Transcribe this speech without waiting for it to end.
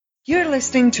You're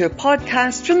listening to a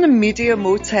podcast from the Media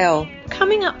Motel.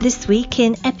 Coming up this week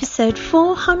in episode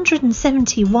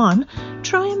 471,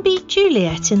 try and beat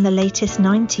Juliet in the latest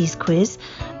 90s quiz,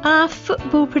 our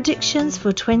football predictions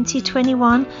for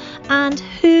 2021, and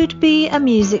who'd be a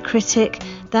music critic.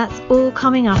 That's all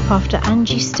coming up after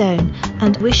Angie Stone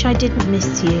and Wish I Didn't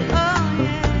Miss You.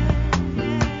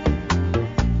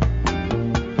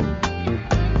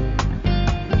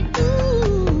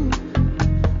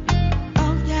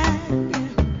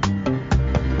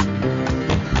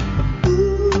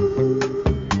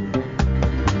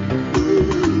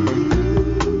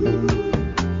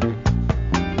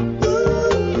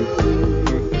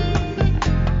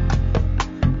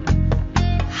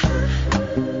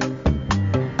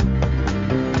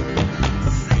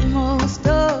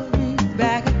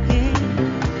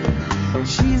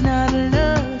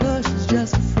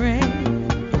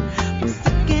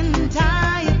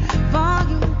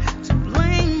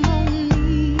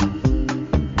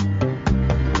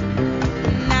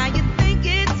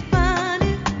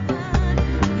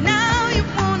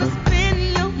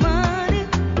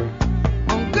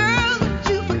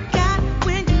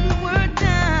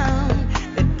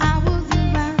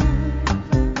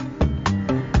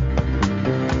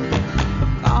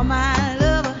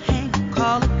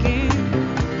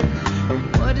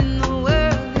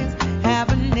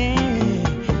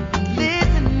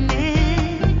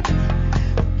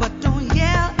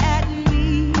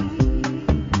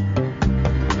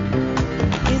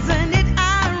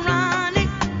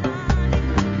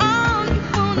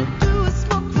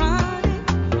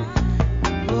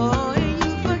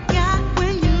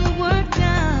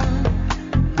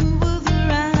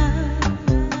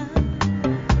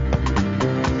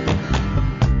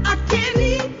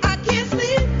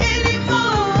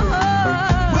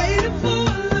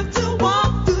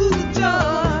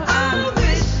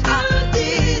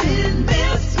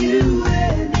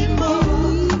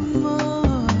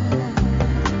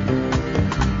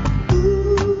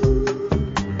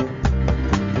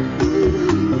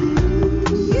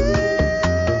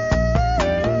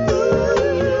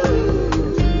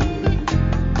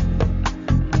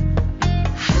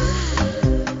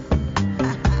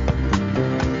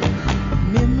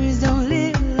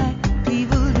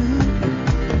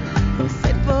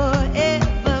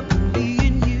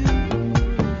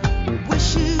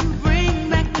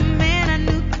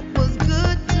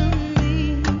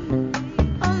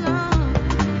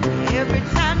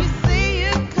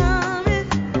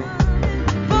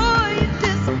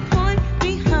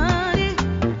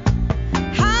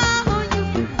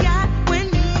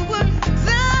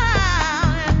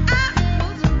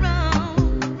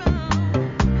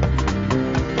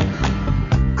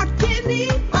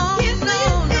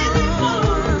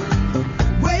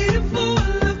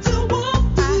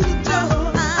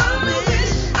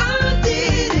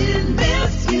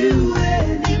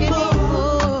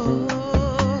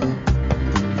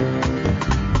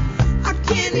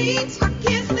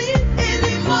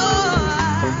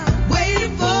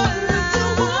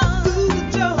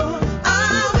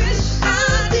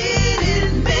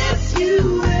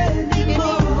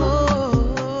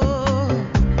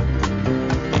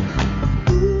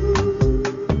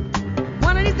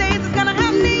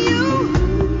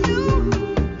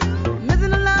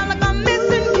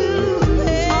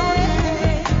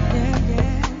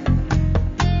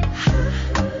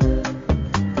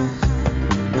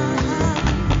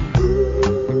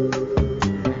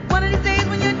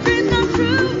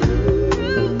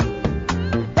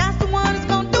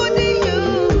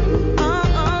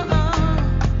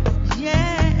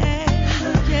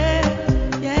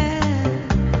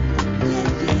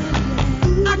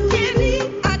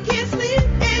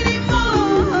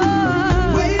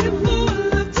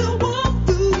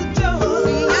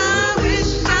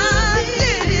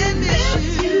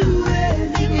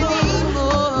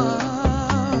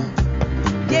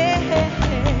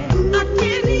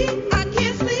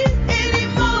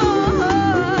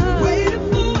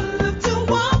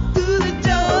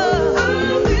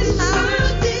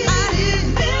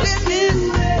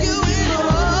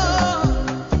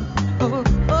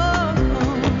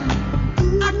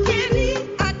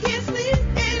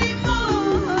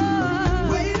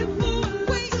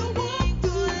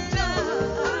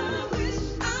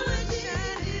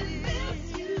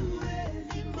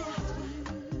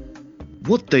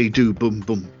 What they do, boom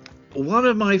boom. One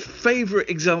of my favourite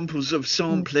examples of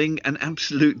sampling an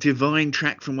absolute divine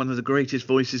track from one of the greatest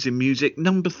voices in music,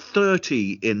 number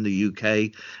 30 in the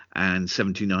UK and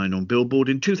 79 on Billboard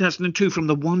in 2002 from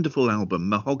the wonderful album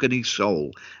Mahogany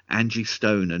Soul, Angie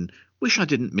Stone and Wish I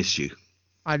Didn't Miss You.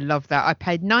 I love that. I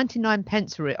paid 99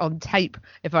 pence for it on tape,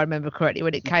 if I remember correctly,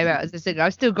 when it came out as a single.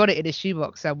 I've still got it in a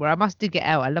shoebox somewhere. I must dig it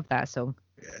out. I love that song.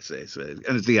 Yes,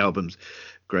 and the album's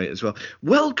great as well.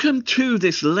 Welcome to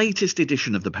this latest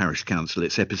edition of the Parish Counsel.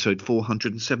 It's episode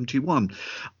 471.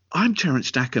 I'm Terence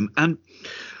Stackham, and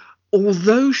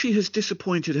although she has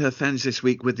disappointed her fans this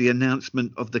week with the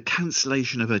announcement of the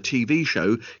cancellation of her TV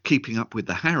show, Keeping Up with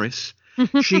the Harris,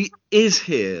 she is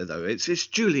here, though. It's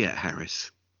Juliet Harris.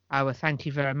 Oh, well, thank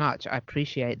you very much. I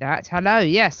appreciate that. Hello.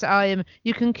 Yes, I am.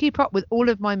 You can keep up with all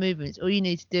of my movements. All you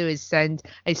need to do is send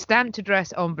a stamped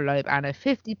address envelope and a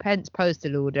 50 pence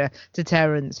postal order to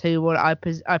Terence, who will, I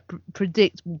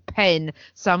predict, will pen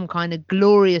some kind of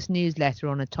glorious newsletter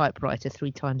on a typewriter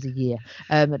 3 times a year.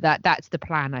 That's the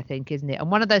plan, I think, isn't it?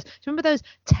 And one of those, remember those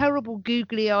terrible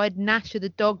googly-eyed Nash of the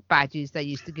dog badges they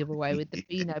used to give away with the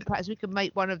Beano? Perhaps we could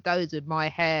make one of those with my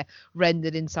hair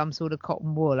rendered in some sort of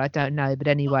cotton wool. I don't know, but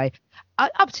anyway.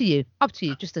 Up to you. I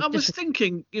was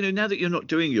thinking, now that you're not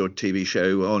doing your TV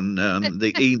show on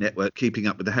the E network, Keeping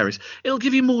Up with the Harris, it'll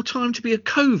give you more time to be a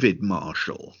COVID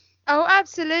marshal. Oh,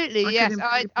 absolutely, yes.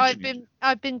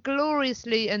 I've been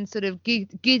gloriously and sort of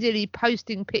giddily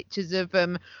posting pictures of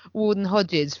Warden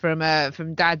Hodges from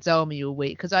Dad's Army all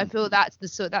week, because I feel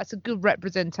that's a good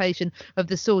representation of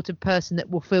the sort of person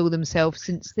that will feel themselves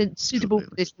suitable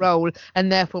for this role,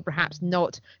 and therefore perhaps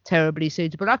not terribly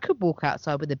suitable. I could walk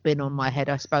outside with a bin on my head,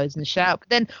 I suppose, and shout, but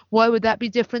then why would that be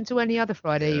different to any other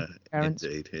Friday evening, Terence?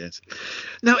 Indeed, yes.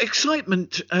 Now,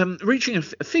 excitement reaching a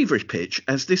feverish pitch,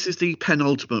 as this is the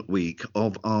penultimate week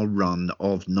of our run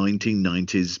of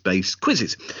 1990s based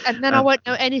quizzes, and then I won't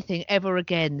know anything ever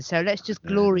again, so let's just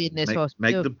glory in this.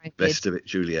 Make the best of it,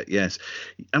 Juliet. Yes.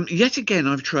 Yet again,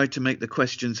 I've tried to make the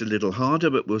questions a little harder,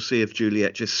 but we'll see if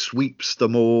Juliet just sweeps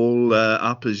them all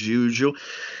up as usual.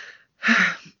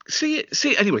 see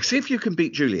if you can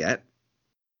beat Juliet.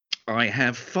 I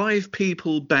have 5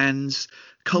 people, bands,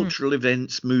 cultural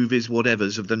events, movies,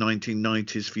 whatevers of the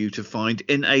 1990s for you to find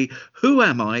in a Who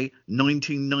Am I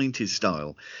 1990s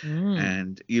style.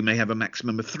 And you may have a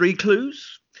maximum of 3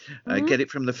 clues. Get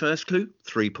it from the first clue,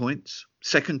 3 points.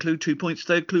 Second clue, 2 points.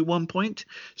 Third clue, 1 point.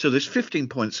 So there's 15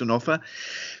 points on offer.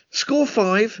 Score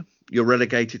 5, you're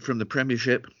relegated from the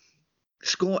Premiership.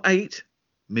 Score 8,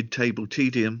 mid-table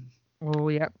tedium. Oh,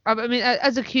 yeah. I mean,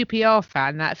 as a QPR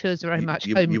fan, that feels very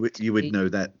much home. You would know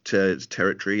that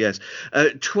territory, yes.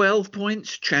 12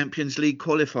 points, Champions League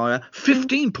qualifier.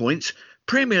 15 points,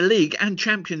 Premier League and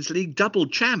Champions League double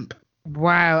champ.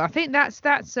 Wow, I think that's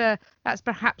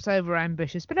perhaps over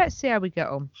ambitious, but let's see how we get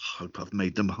on. Hope I've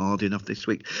made them hard enough this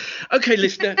week. Okay,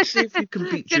 listener, see if you can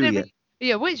beat Juliet.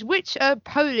 Yeah, which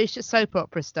Polish soap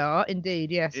opera star?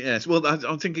 Indeed, yes. Yes. Well,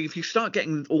 I'm thinking if you start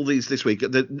getting all these this week,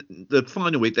 the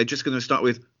final week they're just going to start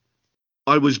with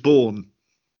 "I was born,"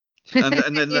 and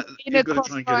then you've got to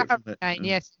try and get it from there.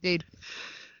 Yes, indeed.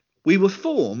 We were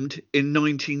formed in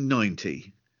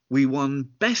 1990. We won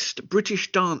Best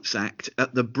British Dance Act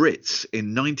at the Brits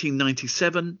in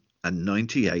 1997 and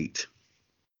 98.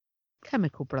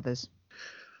 Chemical Brothers.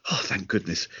 Oh, thank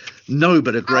goodness. No,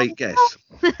 but a great guess.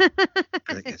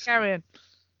 Great guess. Carry on.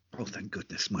 Oh, thank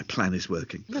goodness. My plan is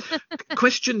working.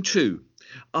 Question 2.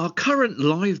 Our current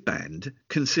live band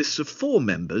consists of 4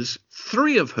 members,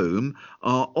 3 of whom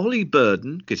are Ollie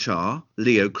Burden, guitar,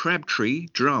 Leo Crabtree,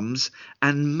 drums,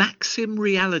 and Maxim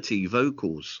Reality,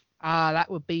 vocals. Ah,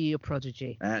 that would be your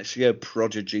Prodigy. Actually, a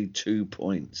Prodigy, 2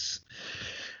 points.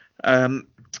 And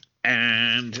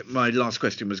my last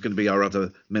question was going to be our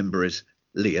other member is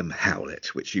Liam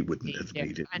Howlett, which you wouldn't have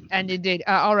needed. And indeed,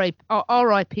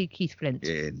 R.I.P. Keith Flint.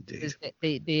 Indeed.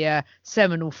 The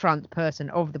seminal front person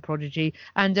of the Prodigy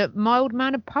and a mild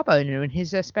mannered pub owner in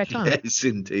his spare time. Yes,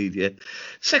 indeed, yeah.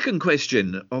 Second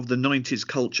question of the 90s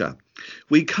culture.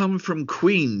 We come from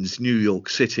Queens, New York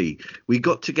City. We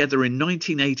got together in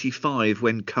 1985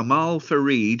 when Kamal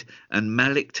Fareed and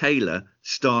Malik Taylor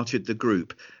started the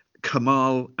group.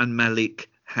 Kamal and Malik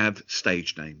have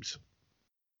stage names.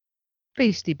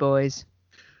 Beastie Boys.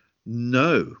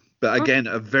 No, but again,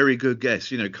 a very good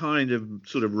guess, kind of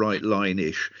sort of right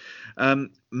line-ish.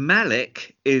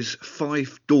 Malik is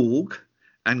Fife Dog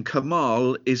and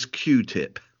Kamal is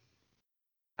Q-Tip.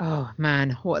 Oh,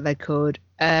 man, what are they called?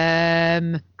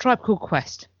 Tribe Called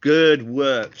Quest. Good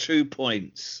work. 2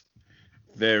 points.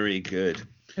 Very good.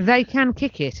 They can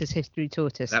kick it, as history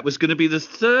taught us. That was going to be the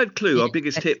third clue. Our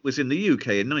biggest hit was in the UK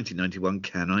in 1991.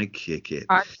 Can I kick it?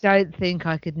 I don't think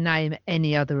I could name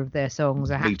any other of their songs.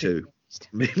 Me too.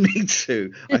 Me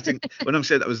too. I think when I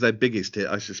said that was their biggest hit,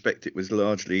 I suspect it was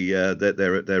largely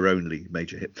their only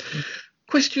major hit.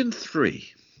 Question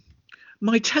 3.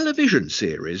 My television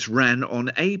series ran on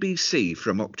ABC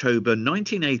from October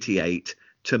 1988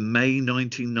 to May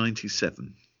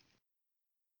 1997.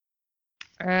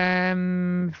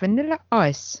 Vanilla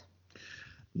Ice.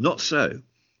 Not so.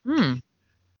 Hmm.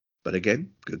 But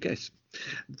again, good guess.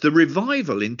 The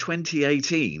revival in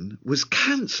 2018 was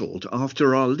cancelled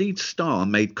after our lead star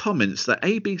made comments that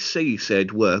ABC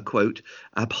said were, quote,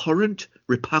 abhorrent,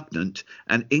 repugnant,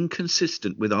 and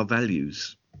inconsistent with our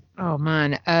values. Oh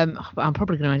man, I'm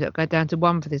probably going to go down to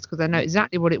one for this because I know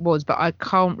exactly what it was, but I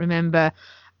can't remember.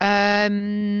 Oh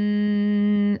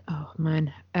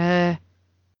man, I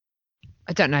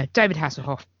don't know. David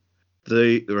Hasselhoff.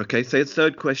 Okay, so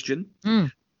third question.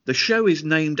 The show is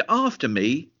named after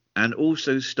me and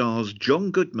also stars John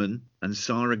Goodman and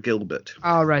Sarah Gilbert.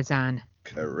 Oh, Roseanne.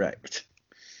 Correct.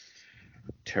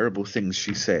 Terrible things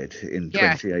she said in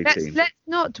 2018. Let's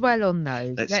not dwell on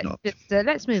those.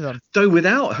 Let's move on. So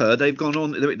without her, they've gone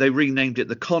on. They renamed it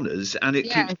the Connors, and it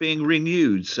keeps being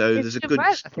renewed. So there's a good.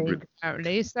 I think,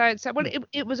 apparently. So well,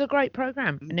 it was a great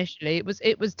program initially.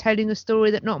 It was telling a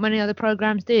story that not many other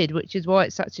programs did, which is why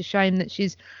it's such a shame that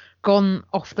she's gone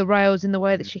off the rails in the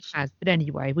way that she has. But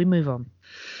anyway, we move on.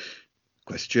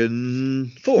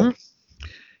 Question 4.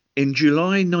 In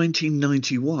July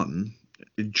 1991.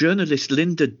 Journalist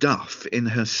Linda Duff, in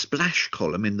her Splash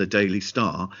column in the Daily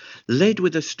Star, led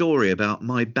with a story about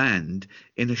my band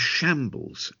in a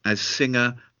shambles as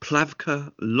singer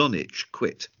Plavka Lonich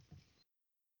quit.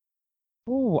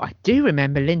 Oh, I do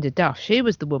remember Linda Duff. She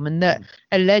was the woman that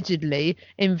allegedly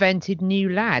invented New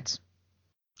Lads.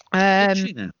 Is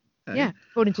she now? Yeah,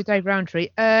 according to Dave Rowntree.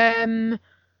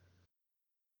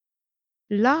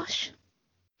 Lush?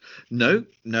 No.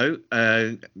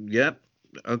 Yeah,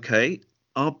 okay.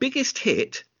 Our biggest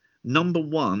hit, number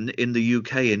 1 in the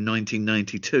UK in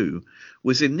 1992,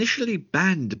 was initially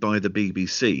banned by the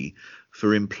BBC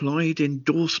for implied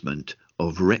endorsement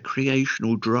of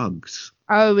recreational drugs.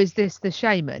 Oh, is this The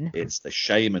Shaman? It's The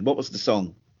Shaman. What was the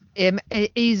song?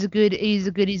 He's a good,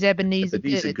 he's Ebenezer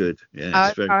Good.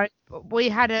 Yeah, we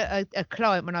had a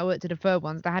client when I worked at a firm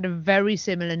once that had a very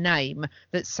similar name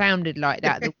that sounded like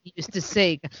that we used to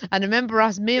sing. And I remember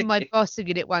me and my boss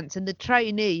singing it once, and the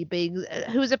trainee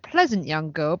who was a pleasant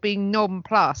young girl, being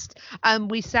nonplussed.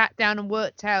 And we sat down and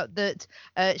worked out that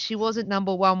she wasn't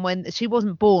number one she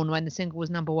wasn't born when the single was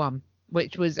number 1.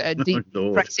 Which was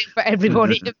depressing for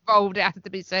everybody involved, it has to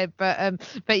be said. But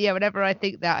yeah, whenever I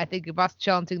think that, I think of us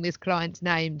chanting this client's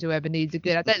name to Ebenezer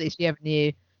Good. I don't think she ever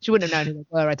knew. She wouldn't have known who they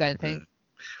were, I don't think.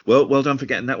 Well done for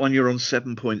getting that one. You're on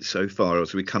 7 points so far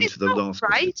as we come to the last. It's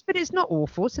not great, but it's not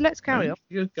awful. So let's carry on.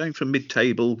 You're going from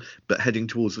mid-table, but heading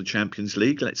towards the Champions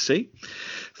League. Let's see.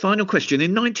 Final question.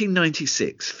 In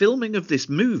 1996, filming of this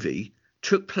movie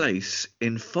took place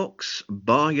in Fox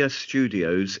Bahia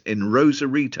Studios in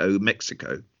Rosarito,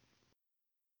 Mexico.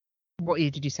 What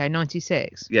year did you say?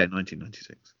 96? Yeah,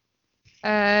 1996.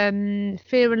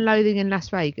 Fear and Loathing in Las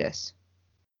Vegas.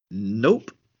 Nope.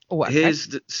 Oh, okay. Here's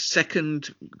the second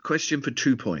question for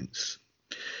 2 points.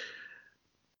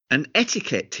 An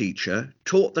etiquette teacher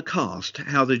taught the cast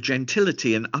how the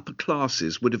gentility and upper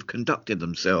classes would have conducted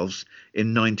themselves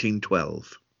in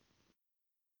 1912.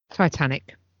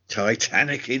 Titanic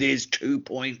it is. 2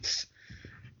 points.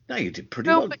 No, you did pretty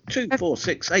well. 2, 4,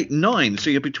 6, 8, 9. So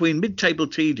you're between mid-table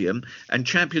tedium and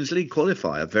Champions League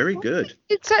qualifier. Very good.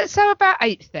 So about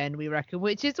 8th then, we reckon,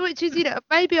 which is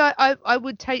maybe I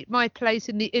would take my place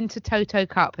in the Intertoto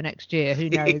Cup next year. Who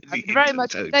knows? Very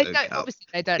much. Obviously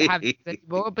they don't have it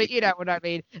anymore, but you know what I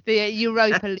mean. The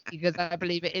Europa League, as I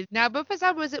believe it is now. But for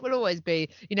some of us, it will always be.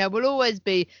 We'll always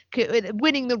be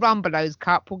winning the Rumbelows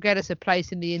Cup. Will get us a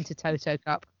place in the Intertoto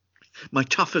Cup. My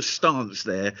toughest stance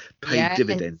there paid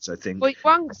dividends, I think. Well,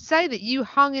 one could say that you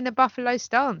hung in a buffalo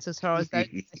stance as far as those.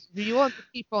 You want to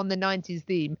keep on the 90s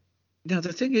theme. Now,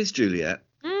 the thing is, Juliet,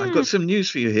 I've got some news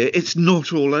for you here. It's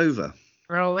not all over.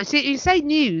 Oh, you say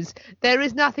news. There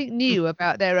is nothing new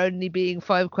about there only being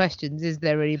 5 questions, is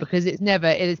there really? Because there's never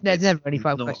only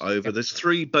 5 questions. Not over. There's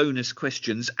 3 bonus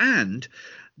questions, and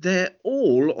they're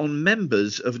all on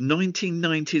members of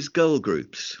 1990s girl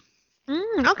groups.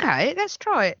 Okay, let's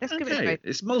try it. Let's give it a go.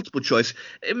 It's multiple choice.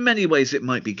 In many ways, it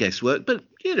might be guesswork, but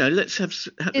let's have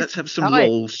some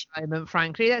roles. Moment,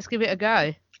 frankly, let's give it a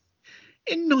go.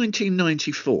 In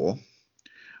 1994,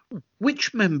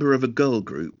 which member of a girl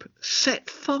group set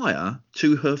fire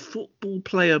to her football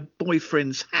player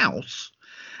boyfriend's house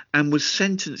and was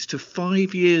sentenced to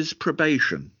 5 years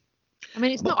probation? I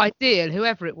mean, it's not ideal,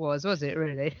 whoever it was it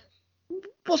really?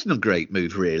 Wasn't a great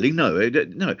move, really.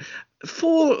 No.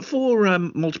 Four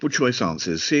multiple choice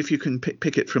answers. See if you can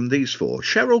pick it from these 4.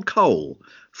 Cheryl Cole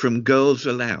from Girls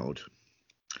Aloud,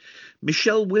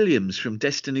 Michelle Williams from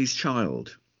Destiny's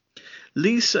Child,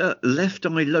 Lisa Left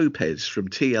Eye Lopez from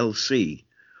TLC,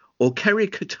 or Kerry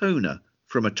Katona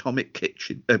from Atomic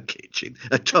Kitten. Atomic Kitchen,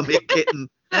 Atomic Kitchen.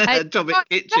 I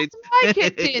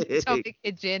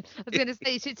was going to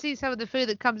say, you should see some of the food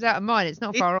that comes out of mine. It's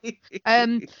not far off.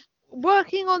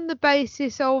 Working on the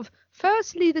basis of,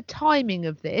 firstly, the timing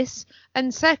of this,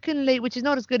 and secondly, which is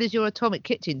not as good as your Atomic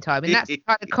Kitchen timing. That's the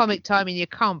kind of comic timing you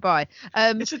can't buy.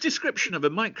 It's a description of a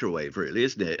microwave, really,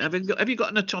 isn't it? Have you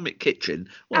got an Atomic Kitchen?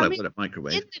 Well, I've got a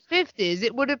microwave. In the 50s,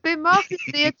 it would have been marketed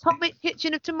the Atomic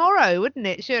Kitchen of tomorrow, wouldn't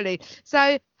it, surely?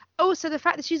 So, also, the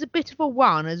fact that she's a bit of a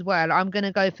one as well, I'm going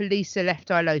to go for Lisa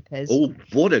Left Eye Lopez. Oh,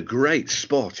 what a great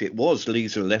spot. It was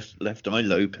Lisa Left Eye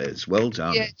Lopez. Well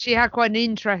done. Yeah, she had quite an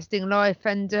interesting life,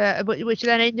 and which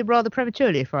then ended rather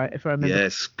prematurely, if I remember.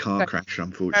 Yes, car crash,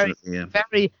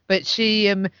 unfortunately. But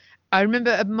she... I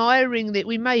remember admiring that.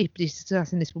 We may be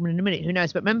discussing this woman in a minute, who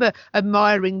knows? But remember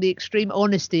admiring the extreme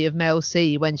honesty of Mel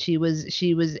C when she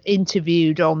was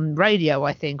interviewed on radio,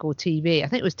 I think, or TV. I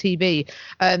think it was TV.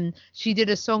 She did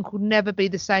a song called "Never Be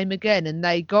the Same Again," and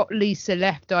they got Lisa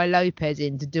Left Eye Lopez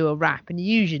in to do a rap. And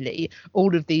usually,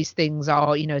 all of these things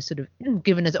are, sort of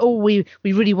given us. Oh, we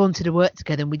really wanted to work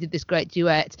together, and we did this great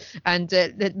duet. And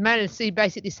Mel C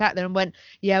basically sat there and went,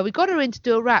 "Yeah, we got her in to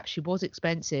do a rap. She was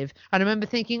expensive." And I remember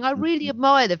thinking, I really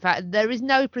admire the fact that there is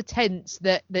no pretense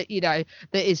that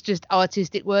it's just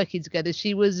artistic working together.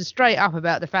 She was straight up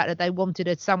about the fact that they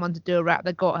wanted someone to do a rap.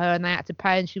 They got her and they had to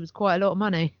pay, and she was quite a lot of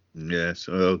money. Yes.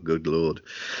 Oh, good Lord.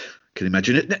 Can you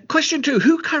imagine it? Now, question 2.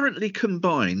 Who currently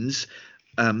combines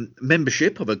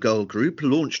membership of a girl group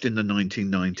launched in the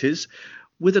 1990s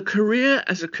with a career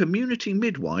as a community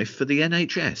midwife for the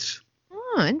NHS?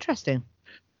 Oh, interesting.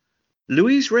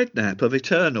 Louise Redknapp of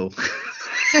Eternal.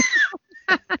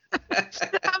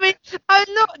 I mean,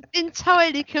 I'm not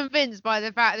entirely convinced by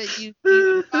the fact that you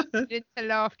busted into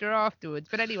laughter afterwards.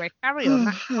 But anyway, carry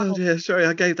on. Oh dear, sorry,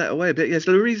 I gave that away a bit. Yes,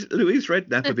 Louise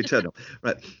Redknapp of Eternal.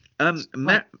 Right.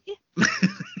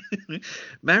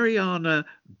 Mariana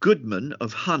Goodman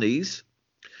of Honeys,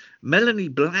 Melanie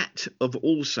Blatt of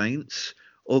All Saints,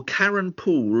 or Karen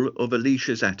Poole of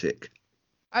Alicia's Attic?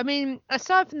 I mean,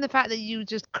 aside from the fact that you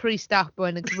just creased up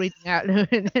when reading out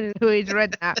Louise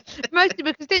Redknapp, mostly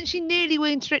because didn't she nearly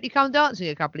win Strictly Come Dancing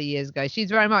a couple of years ago? She's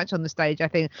very much on the stage, I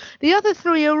think. The other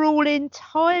three are all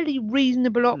entirely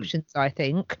reasonable options, I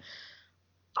think.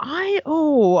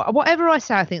 Whatever I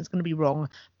say, I think it's going to be wrong,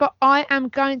 but I am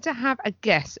going to have a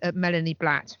guess at Melanie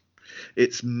Blatt.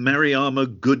 It's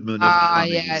Mariama Goodman of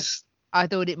Honeys. Yes. I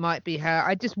thought it might be her.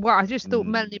 I just thought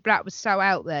Melanie Blatt was so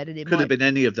out there that it could have been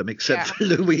any of them except for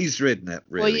Louise Redknapp,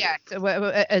 really. Well,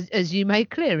 yes, as you made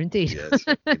clear, indeed. Yes,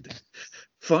 indeed.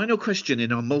 Final question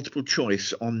in our multiple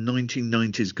choice on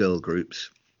 1990s girl groups.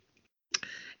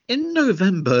 In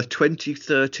November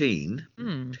 2013,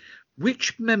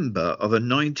 which member of a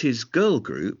 90s girl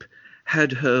group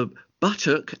had her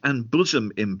buttock and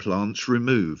bosom implants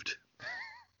removed?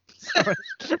 Sorry.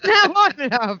 Now I'm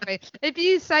laughing. If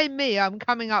you say me, I'm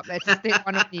coming up there to stick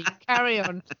one on you. Carry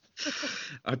on.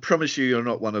 I promise you're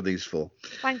not one of these 4.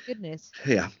 Thank goodness.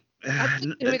 Yeah.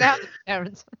 Without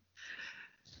parents.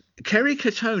 Kerry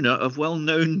Katona of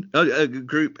well-known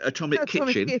group Atomic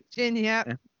Kitchen. Yeah.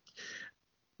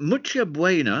 Mucha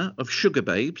Buena of Sugar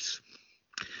Babes,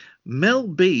 Mel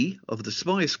B of the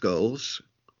Spice Girls,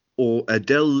 or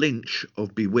Adele Lynch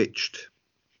of Bewitched?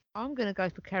 I'm going to go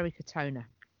for Kerry Katona.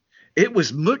 It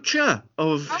was Mucha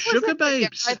of Sugar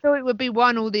Babes. I thought it would be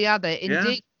one or the other.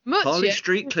 Indeed, Mucha. Harley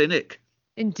Street Clinic.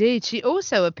 Indeed, she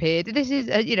also appeared. This is,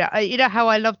 you know how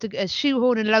I love to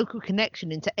shoehorn a local connection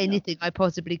into anything I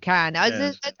possibly can.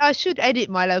 Yes. I should edit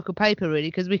my local paper really,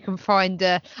 because we can find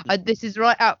this is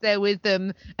right up there with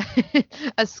a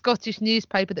Scottish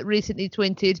newspaper that recently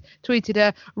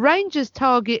tweeted Rangers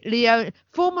target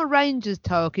former Rangers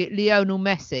target Lionel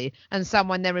Messi, and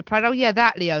someone then replied, "Oh yeah,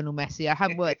 that Lionel Messi. I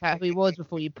haven't worked out who he was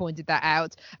before you pointed that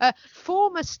out.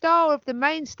 Former star of the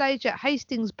main stage at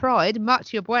Hastings Pride,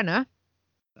 Mucha Buena."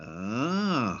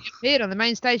 She appeared on the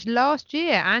main stage last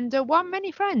year and won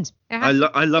many friends. I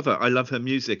love her. I love her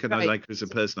music, and I like her as a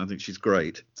person. I think she's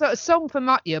great. So, a song for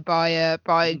Mutya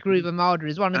by Groove Armada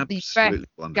is one of the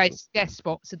best guest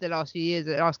spots of the last few years,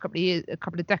 the last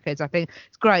couple of decades. I think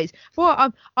it's great.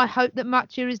 Well, I hope that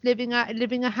Mutya is living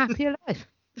a happier life.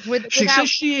 She says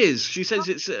she is. She says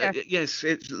it's yes.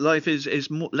 Life is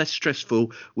less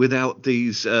stressful without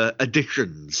these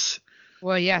additions.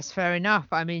 Well, yes, fair enough.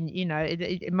 I mean,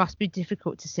 it must be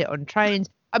difficult to sit on trains,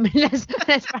 I mean, let's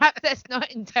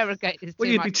not interrogate this too Well,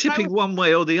 you'd much. be tipping one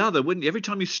way or the other, wouldn't you? Every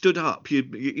time you stood up, you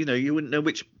wouldn't know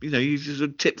which. You just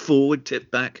sort of tip forward,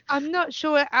 tip back. I'm not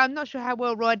sure how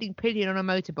well riding pillion on a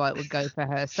motorbike would go for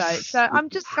her. So I'm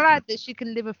just glad that she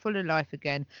can live a fuller life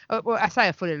again. Well, I say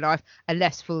a fuller life, a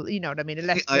less full. You know what I mean? A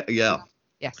less. Yeah.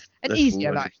 Yes, an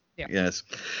easier life. Yeah. Yes.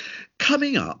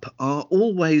 Coming up are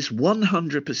always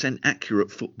 100%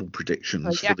 accurate football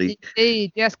predictions for the.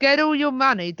 Indeed. Yes, get all your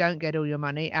money. Don't get all your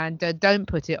money, and don't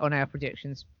put it on our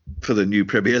predictions for the new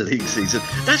Premier League season.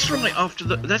 That's right after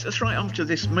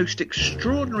this most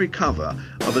extraordinary cover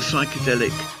of a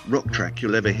psychedelic rock track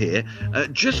you'll ever hear.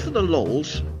 Just for the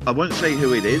lols, I won't say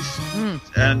who it is,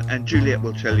 and Juliet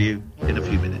will tell you in a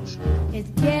few minutes. It's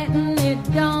getting it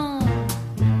done.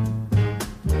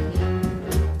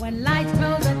 When lights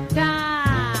close a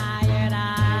tired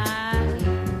eye,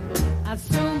 I'll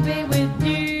soon be with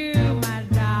you, my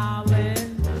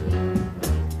darling.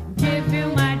 Give you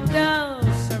my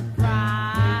dose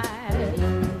surprise.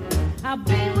 I'll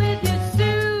be with you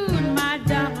soon, my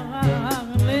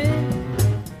darling.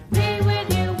 Be with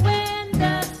you when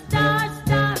the stars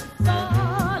start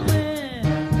falling.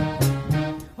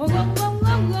 Oh, oh, oh,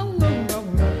 oh, oh, oh, oh.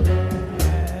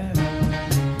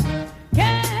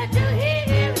 Can't you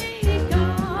hear me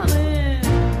calling?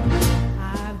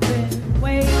 I've been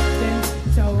waiting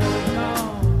so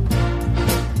long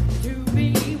to be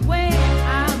where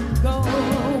I'm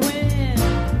going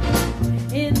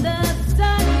in the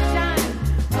sunshine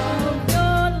of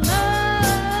your love.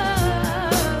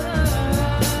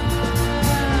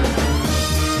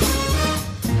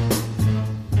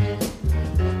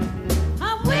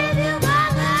 I'm with you, my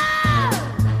love.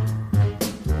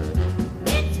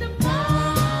 It's the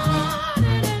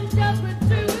morning and just with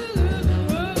two.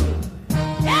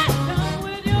 Yes, I'm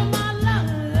with you, my love.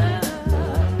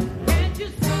 Can't you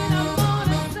see the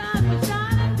morning sun was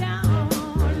shining down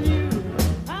on you?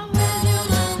 I'm with you,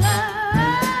 my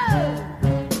love.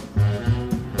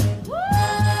 Woo,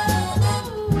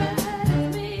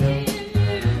 it's me and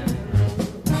you.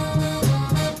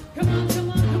 Come on, come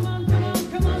on, come on, come on,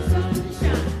 come on,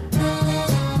 sunshine.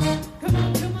 Come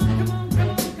on, come on, come on, come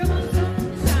on, come on,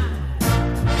 sunshine.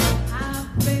 I've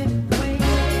been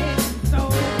waiting so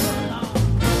long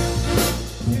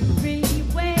to be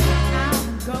where I'm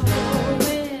going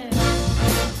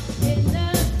in the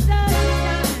sunshine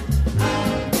of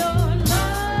your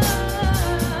love.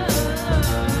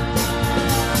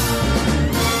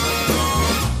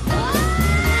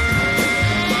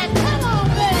 Come on,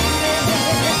 baby.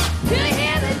 Do you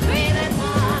hear me screaming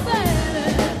for baby?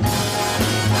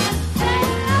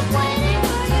 I'm waiting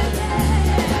for you there.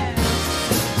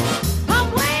 I'm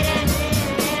waiting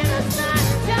in the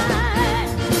sunshine.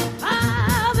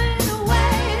 I've been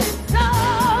waiting so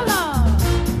long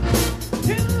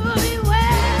to be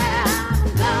where I'm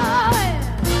going.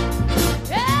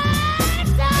 Yes,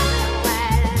 I've been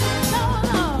waiting so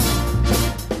long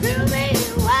to be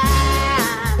where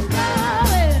I'm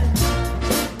going.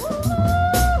 Ooh,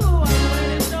 I'm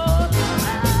waiting so long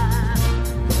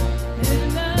in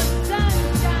the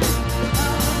sunshine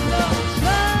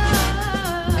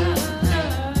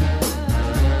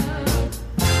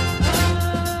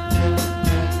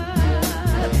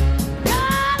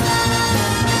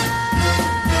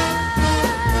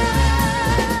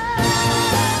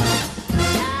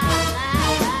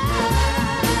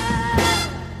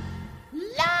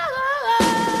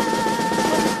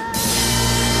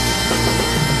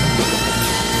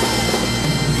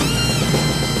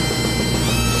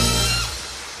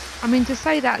I mean, to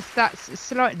say that's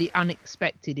slightly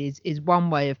unexpected is one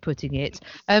way of putting it.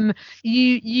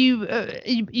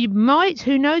 You might,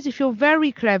 who knows, if you're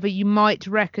very clever, you might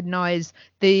recognise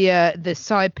the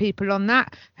side people on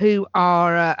that, who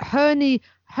are Herney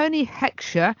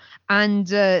Heckscher and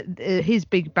his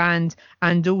big band,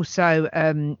 and also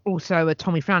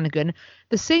Tommy Flanagan.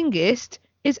 The singist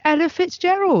is Ella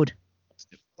Fitzgerald.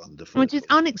 Wonderful. Which is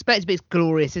unexpected, but it's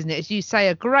glorious, isn't it? As you say,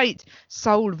 a great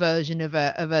soul version of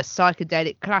a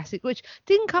psychedelic classic, which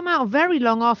didn't come out very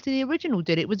long after the original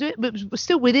did. It was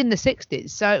still within the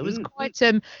 60s, so it was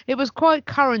quite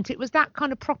current. It was that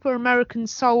kind of proper American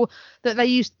soul that they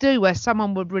used to do, where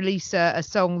someone would release a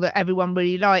song that everyone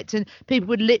really liked, and people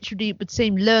would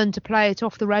learn to play it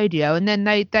off the radio, and then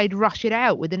they'd rush it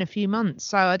out within a few months.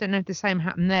 So I don't know if the same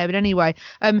happened there, but anyway,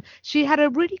 she had a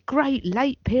really great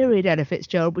late period, Ella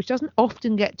Fitzgerald, Fitzgerald, which doesn't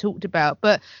often get talked about,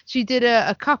 but she did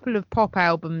a couple of pop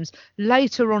albums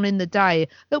later on in the day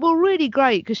that were really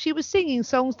great because she was singing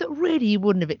songs that really you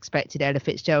wouldn't have expected Ella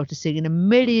Fitzgerald to sing in a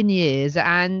million years,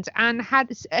 and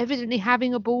had evidently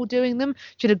having a ball doing them.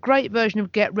 She had a great version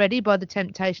of Get Ready by The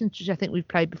Temptations, which I think we've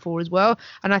played before as well,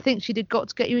 and I think she did Got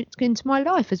to Get You Into My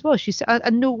Life as well. She's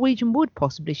a Norwegian Wood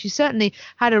possibly. She certainly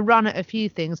had a run at a few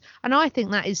things, and I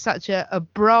think that is such a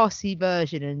brassy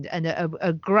version and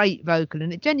a great vocal,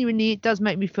 and it does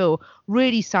make me feel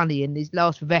really sunny in these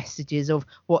last vestiges of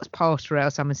what's past for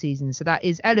our summer season. So that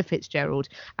is Ella Fitzgerald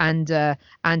and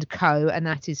Co, and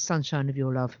that is Sunshine of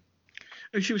Your Love.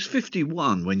 She was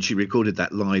 51 when she recorded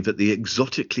that live at the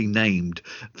exotically named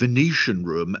Venetian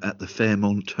Room at the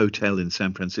Fairmont Hotel in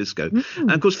San Francisco.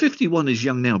 And of course, 51 is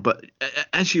young now, but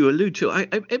as you allude to,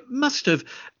 it must have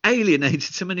alienated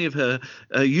so many of her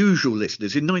usual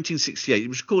listeners. In 1968, it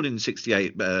was recorded in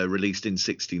 68, released in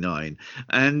 69.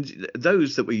 And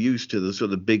those that were used to the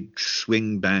sort of big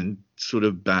swing band sort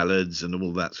of ballads and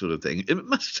all that sort of thing, it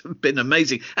must have been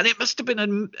amazing, and it must have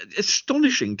been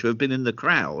astonishing to have been in the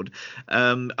crowd.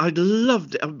 I'd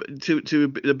loved to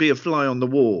be a fly on the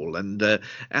wall, and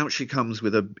out she comes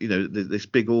with this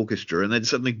big orchestra, and then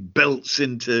suddenly belts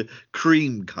into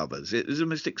Cream covers. It was the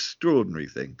most extraordinary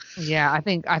thing. Yeah, I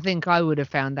think I would have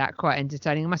found that quite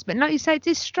entertaining. It must have been, like you say,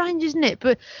 it's strange, isn't it?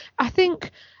 But I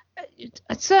think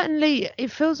certainly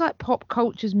it feels like pop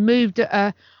culture's moved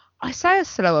at a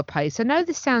slower pace. I know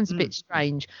this sounds a bit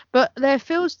strange, but there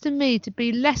feels to me to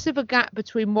be less of a gap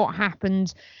between what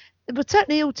happened, but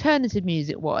certainly alternative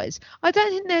music wise. I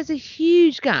don't think there's a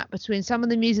huge gap between some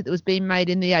of the music that was being made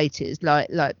in the 80s,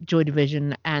 like Joy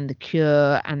Division and The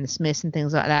Cure and the Smiths and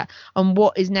things like that, and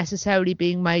what is necessarily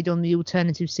being made on the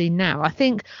alternative scene now.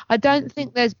 I don't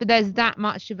think there's that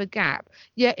much of a gap.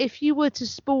 Yet if you were to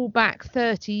spool back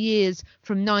 30 years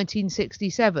from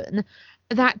 1967,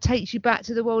 that takes you back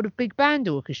to the world of big band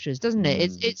orchestras, doesn't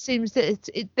it? It seems that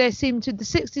the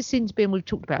 60s seem to be, and we've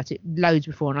talked about it loads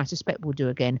before, and I suspect we'll do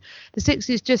again. The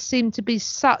 60s just seemed to be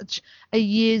such a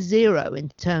year zero in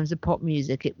terms of pop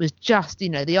music. It was just,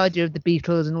 the idea of the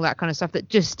Beatles and all that kind of stuff that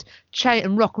just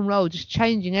and rock and roll just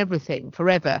changing everything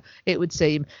forever. It would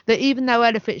seem that even though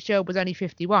Ella Fitzgerald was only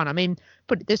 51, I mean,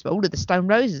 put it this way, all of the Stone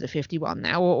Roses are 51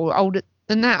 now, or older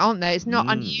than that, aren't they? It's not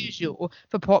unusual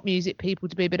for pop music people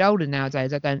to be a bit older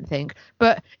nowadays, I don't think.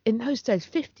 But in those days,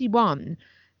 51,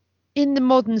 in the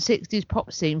modern 60s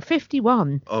pop scene,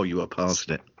 51. Oh, you are past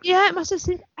it. Yeah, it must have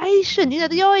seemed ancient.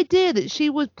 The idea that she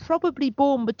was probably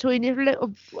born between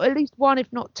at least one, if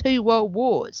not two world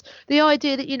wars. The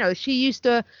idea that, she used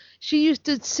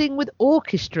to sing with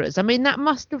orchestras. I mean, that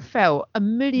must have felt a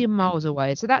million miles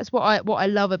away. So that's what I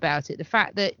love about it. The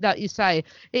fact that you say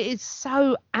it is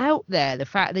so out there. The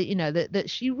fact that, that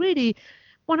she really,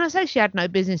 when I say she had no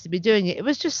business to be doing it, it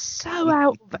was just so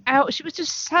out. She was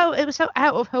just it was so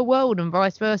out of her world, and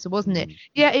vice versa, wasn't it?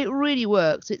 Yeah, it really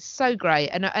works. It's so great,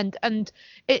 and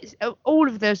it's all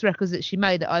of those records that she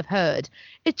made that I've heard.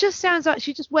 It just sounds like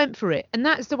she just went for it, and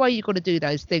that's the way you've got to do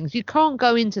those things. You can't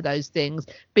go into those things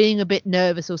being a bit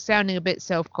nervous or sounding a bit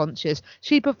self-conscious.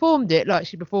 She performed it like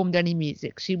she performed any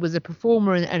music. She was a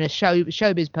performer and a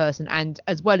showbiz person, and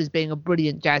as well as being a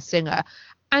brilliant jazz singer.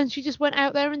 And she just went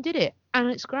out there and did it. And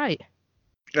it's great.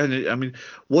 And I mean,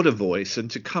 what a voice.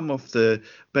 And to come off the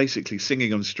basically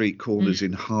singing on street corners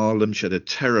in Harlem. She had a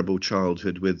terrible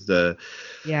childhood with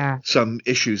some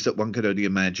issues that one could only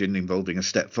imagine involving a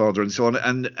stepfather and so on.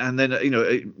 And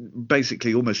then,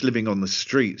 basically almost living on the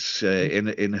streets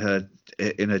in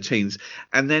her teens.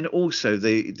 And then also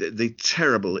the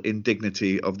terrible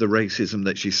indignity of the racism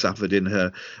that she suffered in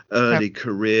her early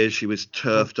career. She was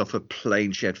turfed off a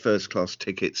plane. She had first class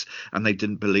tickets, and they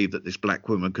didn't believe that this black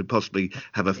woman could possibly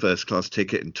have a first class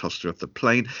ticket, and tossed her off the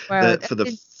plane. Well, for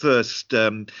the first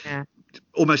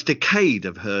almost decade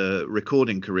of her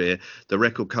recording career, the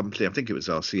record company, I think it was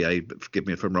RCA, but forgive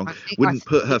me if I'm wrong, wouldn't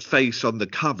put her face on the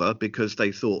cover because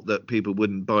they thought that people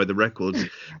wouldn't buy the records,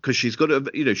 because she's got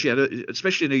she had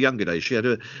especially in her younger days, she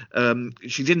had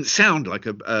she didn't sound like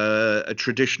a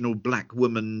traditional black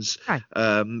woman's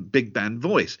big band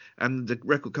voice, and the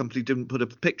record company didn't put a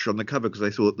picture on the cover because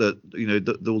they thought that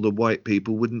that all the white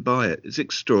people wouldn't buy it. It's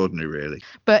extraordinary, really.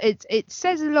 But it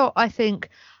says a lot, I think.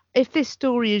 If this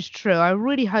story is true, I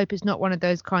really hope it's not one of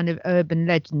those kind of urban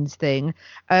legends thing.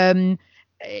 Marilyn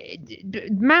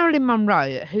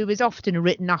Monroe, who is often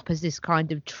written up as this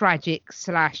kind of tragic /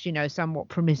 somewhat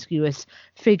promiscuous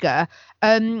figure,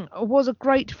 was a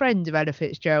great friend of Ella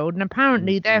Fitzgerald, and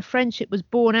apparently their friendship was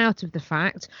born out of the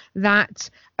fact that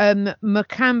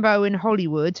Macambo in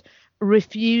Hollywood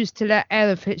refused to let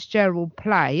Ella Fitzgerald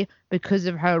play because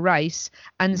of her race,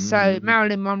 and so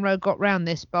Marilyn Monroe got round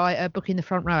this by booking the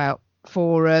front row out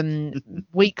for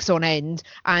weeks on end,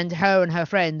 and her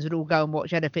friends would all go and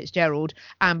watch Ella Fitzgerald,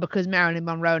 and because Marilyn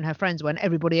Monroe and her friends went,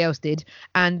 everybody else did,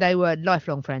 and they were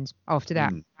lifelong friends after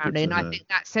that, apparently. And I think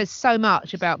that says so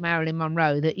much about Marilyn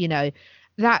Monroe, that, you know,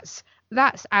 that's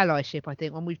allyship. I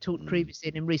think when we've talked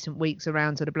previously in recent weeks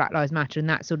around sort of Black Lives Matter and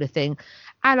that sort of thing,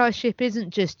 allyship isn't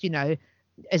just, you know,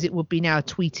 as it would be now,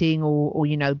 tweeting or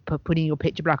you know, putting your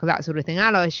picture black or that sort of thing.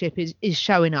 Allyship is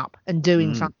showing up and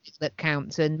doing something that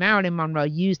counts. And Marilyn Monroe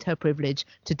used her privilege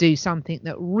to do something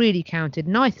that really counted,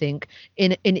 and I think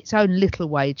in its own little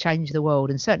way changed the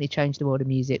world, and certainly changed the world of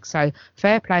music. So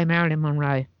fair play, Marilyn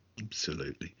Monroe.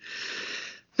 Absolutely.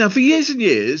 Now, for years and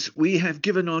years, we have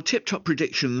given our tip-top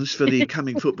predictions for the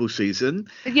coming football season.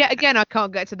 Yeah, again, I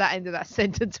can't get to that end of that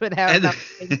sentence without And that.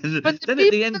 But the then people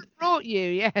at the end, that brought you,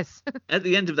 yes. at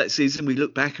the end of that season, we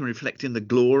look back and reflect in the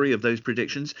glory of those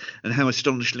predictions and how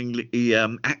astonishingly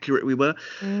accurate we were.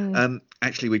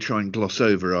 Actually, we try and gloss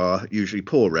over our usually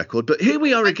poor record, but here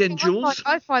we are again, Jules.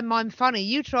 I find mine funny.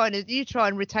 You try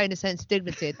and retain a sense of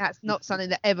dignity. That's not something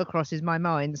that ever crosses my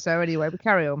mind. So anyway, we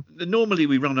carry on. Normally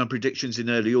we run our predictions in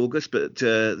early August, but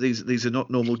these are not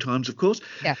normal times, of course.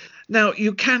 Yeah. Now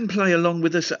you can play along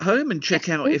with us at home and check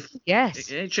out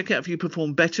if you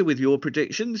perform better with your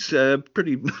predictions.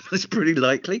 It's pretty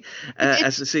likely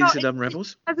as the season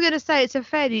unravels. I was going to say it's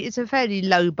a fairly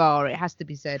low bar. It has to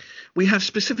be said. We have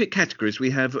specific categories. We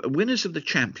have winners of the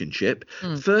Championship,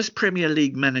 first Premier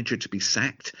League manager to be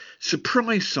sacked,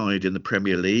 surprise side in the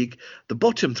Premier League, the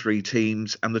bottom 3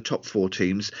 teams, and the top 4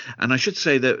 teams. And I should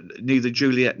say that neither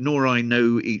Juliet nor I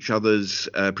know each other's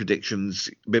predictions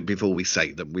before we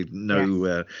say them. We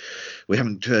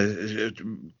haven't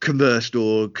conversed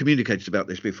or communicated about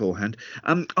this beforehand.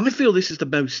 I feel this is the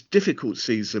most difficult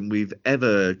season we've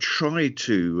ever tried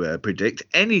to predict.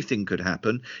 Anything could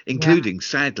happen, including,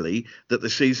 sadly, that the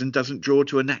season doesn't draw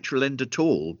to a natural end at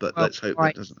all. But let's hope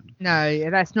that doesn't. No,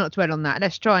 let's not dwell on that.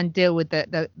 Let's try and deal with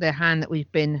the hand that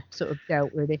we've been sort of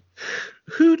dealt, really.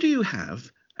 Who do you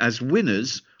have as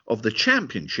winners of the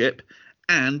Championship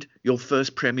and your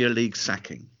first Premier League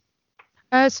sacking?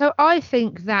 So I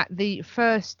think that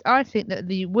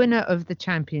the winner of the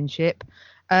Championship,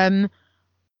 I'm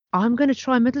going to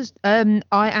try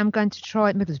I am going to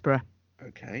try Middlesbrough.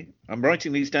 Okay, I'm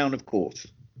writing these down, of course.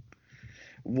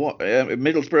 What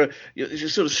Middlesbrough? It's a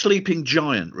sort of sleeping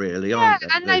giant, really, aren't they?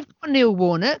 And they've got Neil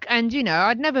Warnock, and you know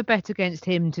I'd never bet against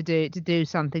him to do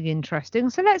something interesting.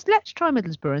 So let's try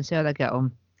Middlesbrough and see how they get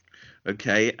on.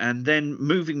 Okay, and then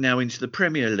moving now into the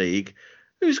Premier League,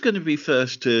 who's going to be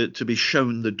first to be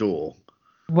shown the door?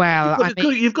 Well,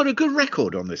 you've got a good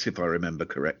record on this, if I remember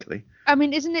correctly. I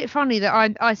mean, isn't it funny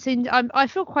that I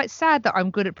feel quite sad that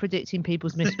I'm good at predicting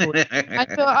people's misfortunes.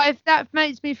 That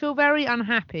makes me feel very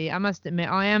unhappy. I must admit,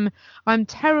 I'm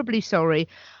terribly sorry.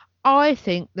 I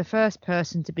think the first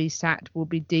person to be sacked will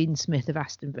be Dean Smith of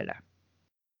Aston Villa.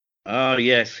 Oh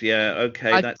yes, yeah,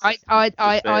 okay. I'm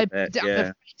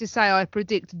afraid to say I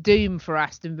predict doom for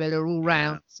Aston Villa all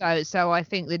round. So I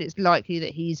think that it's likely that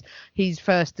he's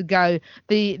first to go.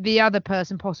 The other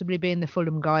person possibly being the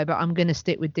Fulham guy, but I'm going to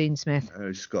stick with Dean Smith.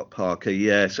 Oh, Scott Parker,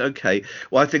 yes, okay.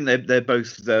 Well, I think they're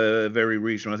both very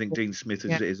reasonable. I think Dean Smith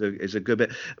is a good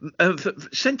bit.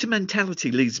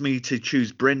 Sentimentality leads me to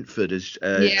choose Brentford as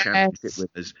Championship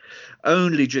winners.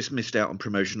 Only just missed out on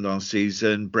promotion last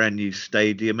season. Brand new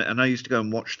stadium. And I used to go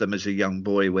and watch them as a young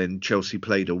boy when Chelsea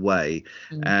played away.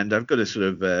 And I've got a sort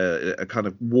of a kind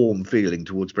of warm feeling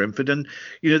towards Brentford. And,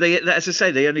 you know, they, as I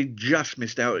say, they only just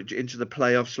missed out into the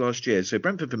playoffs last year. So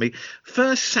Brentford for me.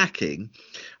 First sacking,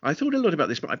 I thought a lot about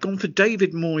this, but I've gone for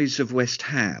David Moyes of West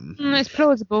Ham. It's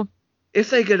plausible. If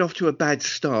they get off to a bad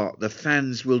start, the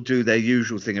fans will do their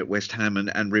usual thing at West Ham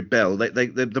and rebel.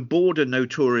 The board are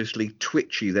notoriously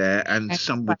twitchy there, and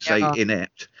some would say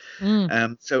inept.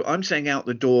 So I'm saying out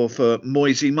the door for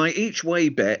Moisey. My each way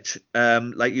bet,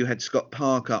 like you had Scott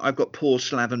Parker, I've got poor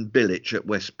Slaven Bilic at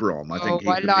West Brom.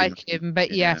 I like him,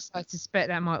 but yes, I suspect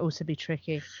that might also be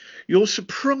tricky. Your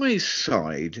surprise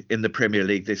side in the Premier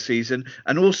League this season,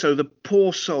 and also the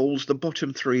poor souls, the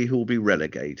bottom 3 who will be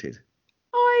relegated.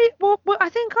 I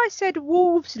think I said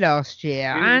Wolves last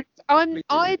year, and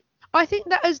I think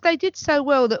that as they did so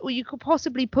well that you could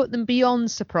possibly put them beyond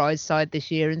surprise side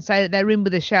this year and say that they're in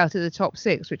with a shout at the top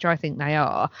 6, which I think they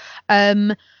are.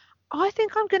 I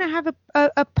think I'm going to have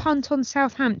a punt on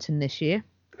Southampton this year.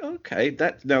 Okay,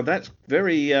 that's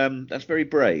very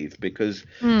brave, because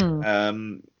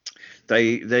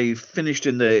They finished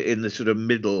in the sort of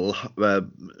middle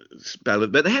spell,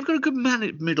 but they have got a good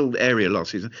middle area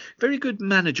last season. Very good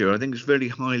manager. I think it's very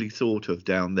highly thought of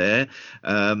down there.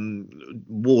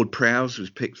 Ward Prowse was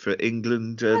picked for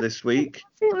England this week.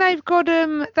 I think they've got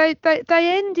they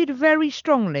ended very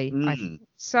strongly. I think.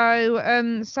 So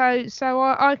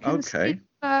I can see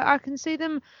I can see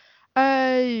them.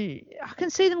 I can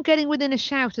see them getting within a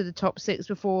shout of the top six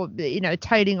before,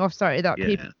 tailing off slightly that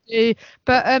people do.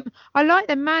 But I like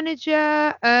the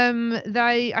manager.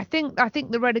 I think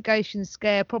the relegation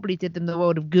scare probably did them the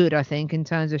world of good. I think in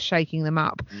terms of shaking them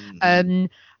up. Who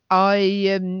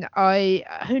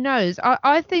knows?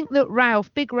 I think that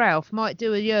Big Ralph might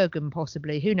do a Jurgen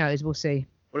possibly. Who knows? We'll see.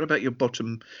 What about your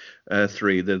bottom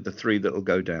three, the three that will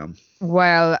go down?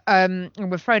 Well, I'm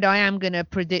afraid I am going to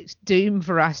predict doom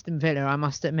for Aston Villa. I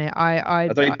must admit.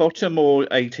 Are they bottom or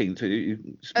 18th?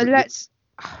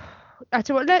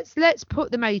 Let's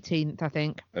put them 18th. I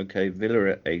think. Okay,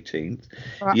 Villa at 18th.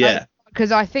 Yeah.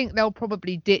 Because I think they'll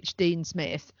probably ditch Dean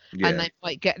Smith, and they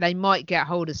might get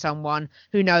hold of someone.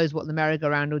 Who knows what the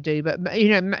merry-go-round will do? But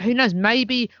who knows?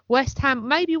 Maybe West Ham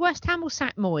will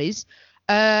sack Moyes.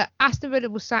 Aston Villa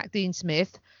will sack Dean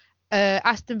Smith.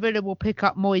 Aston Villa will pick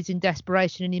up Moyes in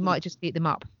desperation, and he might just keep them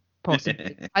up.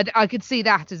 Possibly, I could see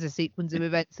that as a sequence of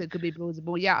events that could be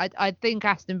plausible. Yeah, I think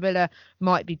Aston Villa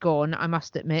might be gone. I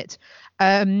must admit.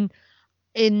 In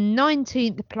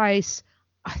 19th place,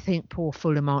 I think poor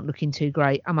Fulham aren't looking too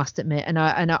great. I must admit, and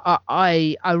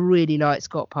I really like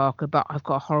Scott Parker, but I've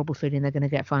got a horrible feeling they're going to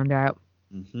get found out.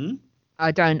 Mm-hmm.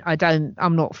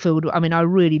 I'm not filled. I mean, I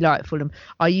really like Fulham.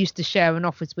 I used to share an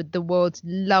office with the world's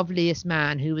loveliest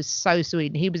man who was so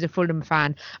sweet, and he was a Fulham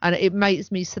fan, and it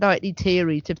makes me slightly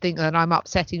teary to think that I'm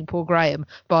upsetting poor Graham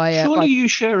by. Surely you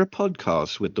share a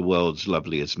podcast with the world's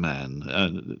loveliest man.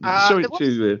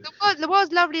 The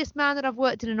world's loveliest man that I've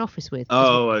worked in an office with.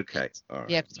 Oh, okay. All right.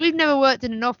 Yeah, because we've never worked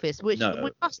in an office, which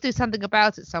we must do something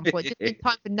about at some point. It's been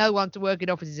time for no one to work in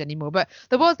offices anymore. But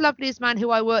the world's loveliest man who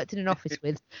I worked in an office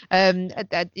with.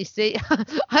 You see,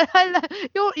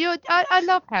 I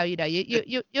love how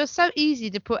you're so easy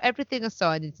to put everything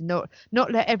aside and to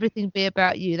not let everything be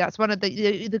about you. That's one of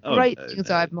the great things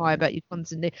I admire about you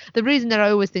constantly. The reason that I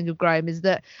always think of Graham is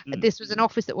that this was an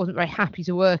office that wasn't very happy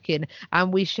to work in,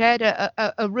 and we shared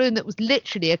a room that was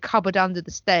literally a cupboard under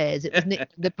the stairs. It was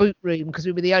the boot room because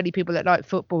we were the only people that liked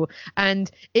football,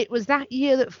 and it was that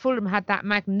year that Fulham had that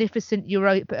magnificent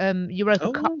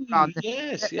Europa Cup run.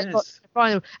 Yes.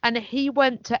 Final, and he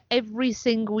went to every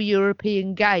single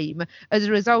European game, as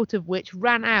a result of which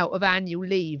ran out of annual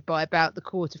leave by about the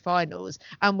quarterfinals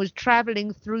and was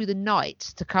travelling through the night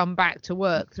to come back to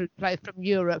work through play from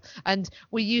Europe. And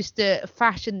we used to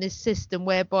fashion this system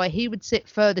whereby he would sit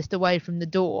furthest away from the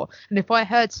door, and if I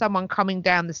heard someone coming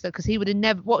down the stairs, because he would have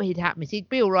never, what he'd happen is he'd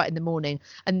be all right in the morning,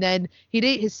 and then he'd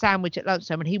eat his sandwich at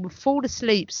lunchtime, and he would fall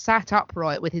asleep sat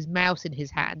upright with his mouse in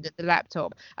his hand at the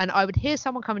laptop, and I would hear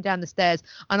someone coming down the stairs,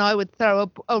 and I would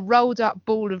throw a rolled up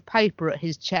ball of paper at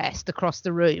his chest across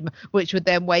the room, which would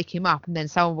then wake him up, and then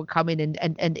someone would come in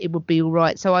and it would be all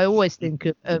right. So I always think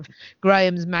of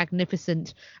Graham's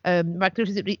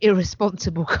magnificently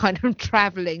irresponsible kind of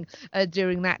travelling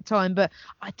during that time. But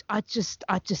I just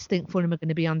think Fulham are going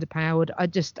to be underpowered. I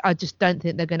just don't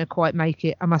think they're going to quite make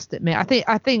it. I must admit.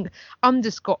 I think under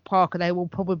Scott Parker they will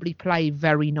probably play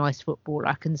very nice football.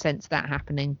 I can sense that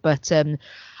happening, but.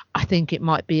 I think it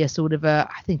might be a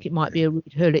Ruud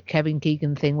Gullit, Kevin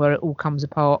Keegan thing where it all comes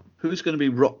apart. Who's going to be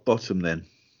rock bottom then?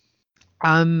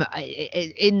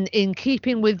 In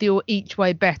keeping with your each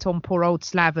way bet on poor old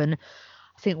Slaven,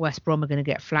 I think West Brom are going to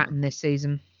get flattened this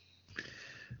season.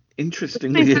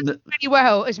 Interestingly, pretty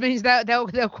well. It means that they'll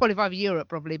qualify for Europe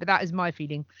probably, but that is my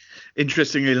feeling.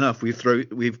 Interestingly enough,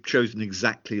 we've chosen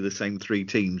exactly the same three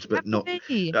teams, but not.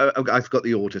 I've got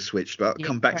the order switched, but I'll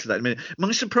come back to that in a minute.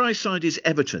 My surprise side is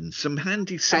Everton. Some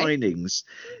handy signings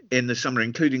in the summer,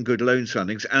 including good loan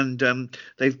signings, and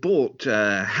they've bought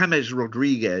James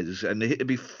Rodriguez, and it'd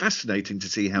be fascinating to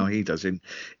see how he does in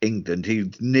England.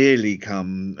 He's nearly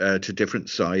come to different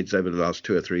sides over the last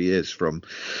 2 or 3 years from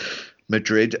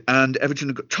Madrid, and Everton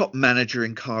have got top manager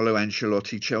in Carlo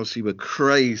Ancelotti. Chelsea were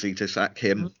crazy to sack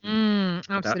him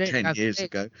about 10 years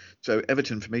ago. So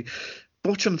Everton for me.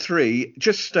 Bottom three,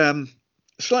 just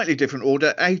slightly different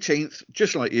order. 18th,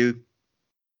 just like you,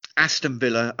 Aston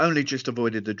Villa only just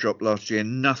avoided the drop last year.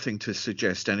 Nothing to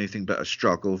suggest anything but a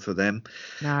struggle for them.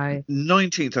 No.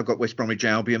 19th, I've got West Bromwich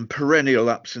Albion. Perennial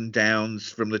ups and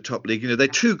downs from the top league. You know, they're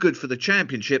too good for the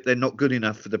Championship. They're not good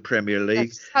enough for the Premier League.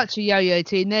 That's such a yo-yo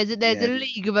team. There's a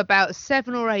league of about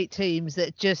 7 or 8 teams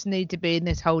that just need to be in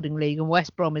this holding league, and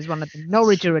West Brom is one of them.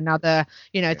 Norwich are another.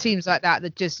 You know, teams like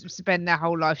that just spend their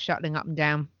whole life shuttling up and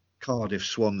down. Cardiff,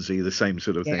 Swansea, the same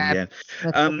sort of thing, Yeah.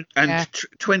 And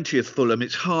 20th Fulham,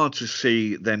 it's hard to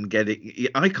see them getting...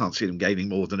 I can't see them gaining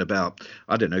more than about,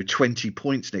 20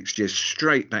 points next year,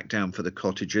 straight back down for the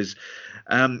Cottagers.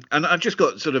 And I've just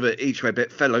got sort of each way a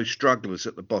bit fellow strugglers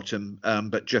at the bottom,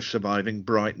 but just surviving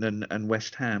Brighton and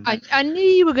West Ham. I knew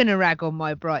you were going to rag on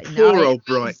my Brighton. Poor old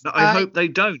Brighton. I hope they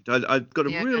don't. I've got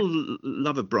a real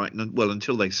love of Brighton, well,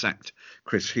 until they sacked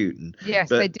Chris Hughton. Yes,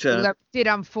 but, they did. They did,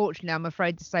 unfortunately, I'm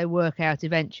afraid to say, work out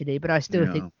eventually. But I still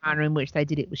think the manner in which they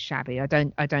did it was shabby. I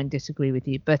don't disagree with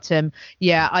you. But I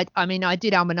mean, I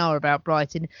did and ah about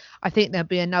Brighton. I think there'll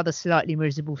be another slightly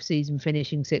miserable season,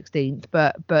 finishing 16th.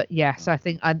 But yes, I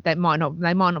think they might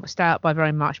not stay up by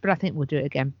very much. But I think we'll do it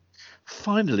again.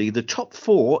 Finally, the top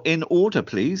 4 in order,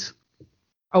 please.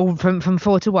 Oh, from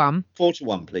 4 to 1. 4 to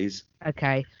 1, please.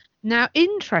 Okay. Now,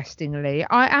 interestingly,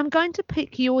 I am going to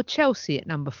pick your Chelsea at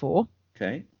number 4.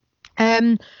 Okay.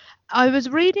 I was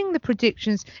reading the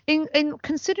predictions. In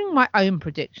considering my own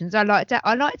predictions, I like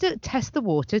to test the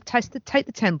water, take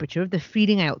the temperature of the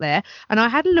feeling out there. And I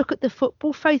had a look at the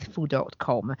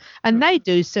footballfaithful.com, and they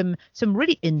do some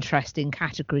really interesting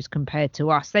categories compared to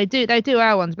us. They do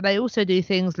our ones, but they also do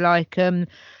things like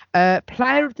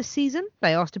player of the season.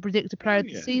 They asked to predict a player of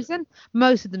the season.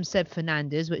 Most of them said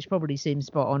Fernandes, which probably seems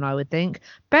spot on, I would think.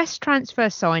 Best transfer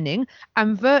signing,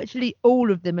 and virtually all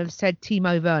of them have said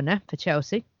Timo Werner for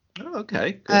Chelsea. Oh,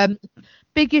 okay. Good.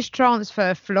 Biggest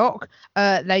transfer flock.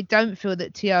 They don't feel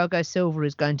that Thiago Silva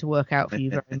is going to work out for you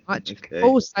very much. Okay.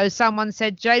 Also, someone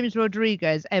said James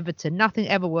Rodriguez, Everton. Nothing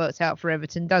ever works out for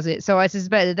Everton, does it? So I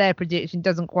suspect that their prediction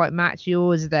doesn't quite match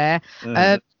yours there.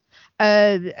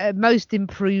 Most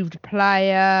improved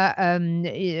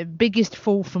player, biggest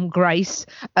fall from grace,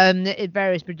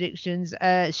 various predictions,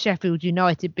 Sheffield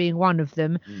United being one of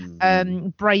them,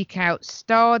 breakout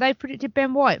star. They predicted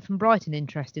Ben White from Brighton,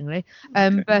 interestingly.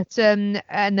 But and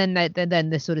then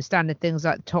the sort of standard things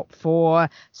like top 4,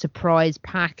 surprise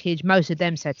package. Most of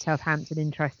them said Southampton,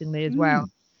 interestingly, as well.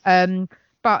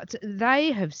 But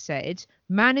they have said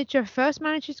first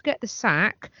manager to get the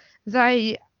sack.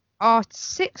 They are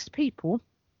 6 people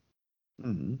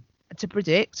to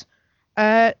predict.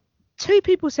 2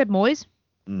 people said Moyes.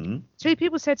 2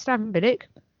 people said Slaven Bilic.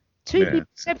 2 people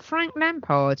said Frank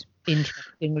Lampard,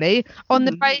 interestingly, on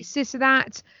the basis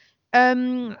that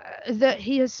that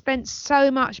he has spent so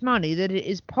much money that it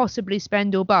is possibly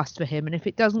spend or bust for him. And if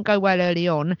it doesn't go well early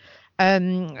on, they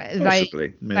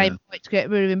might get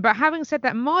rid of him. But having said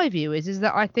that, my view is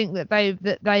that I think that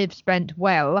they've spent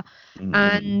well,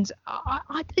 and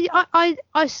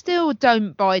I still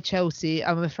don't buy Chelsea,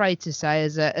 I'm afraid to say,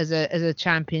 as a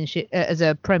championship, as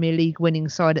a Premier League winning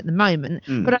side at the moment.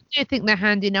 But I do think they're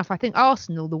handy enough. I think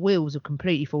Arsenal, the wheels have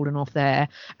completely fallen off there.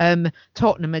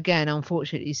 Tottenham again,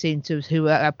 unfortunately, who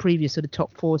are our previous sort of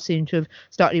top 4, seem to have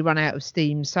slightly run out of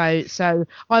steam. So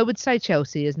I would say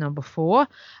Chelsea is number 4.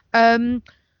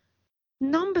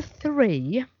 Number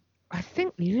 3, I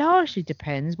think largely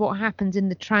depends what happens in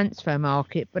the transfer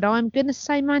market, but I'm going to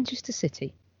say Manchester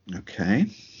City. Okay.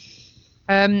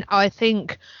 I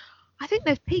think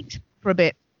they've peaked for a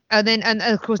bit. And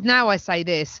of course, now I say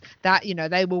this, that,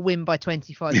 they will win by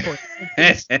 25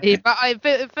 points. But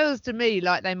it feels to me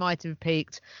like they might have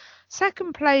peaked.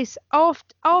 Second place,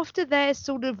 after their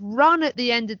sort of run at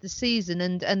the end of the season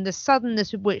and the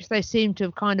suddenness with which they seem to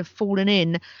have kind of fallen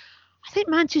in, I think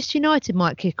Manchester United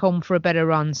might kick on for a better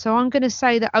run. So I'm going to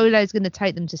say that Ole is going to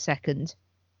take them to second.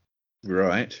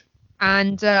 Right.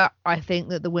 And I think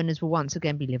that the winners will once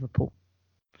again be Liverpool.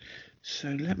 So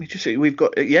let me just see. We've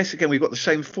got the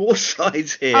same 4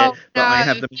 sides here, but I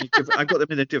have them. I've got them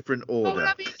in a different order. Well,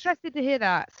 I'd be interested to hear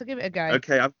that. So give it a go.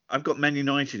 Okay, I've got Man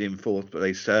United in 4th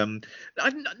place.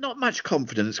 Not much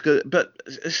confidence, but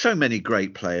so many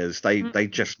great players. They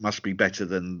just must be better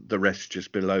than the rest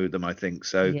just below them, I think.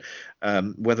 So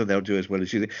whether they'll do as well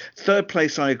as you think. 3rd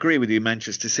place, I agree with you,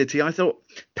 Manchester Manchester City. I thought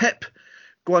Pep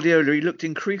Guardiola, he looked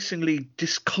increasingly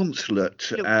disconsolate.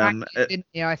 Didn't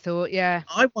he? I thought, yeah.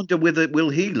 I wonder will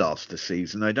he last the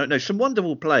season? I don't know. Some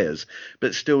wonderful players,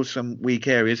 but still some weak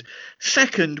areas.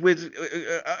 Second, with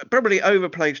probably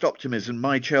overplaced optimism,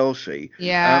 my Chelsea.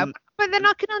 Yeah, but then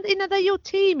they're your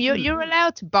team. You're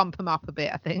allowed to bump them up a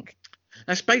bit, I think.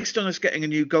 That's based on us getting a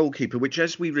new goalkeeper, which,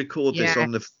 as we record this Yeah.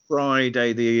 on the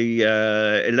Friday, the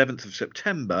 11th of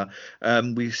September,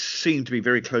 we seem to be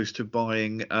very close to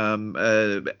buying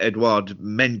Edouard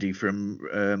Mendy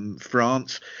from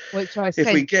France. Which I If we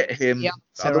think get is him, the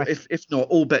answer, if not,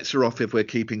 all bets are off if we're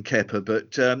keeping Kepa.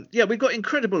 But yeah, we've got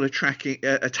incredible attacking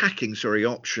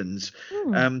options.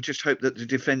 Just hope that the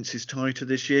defence is tighter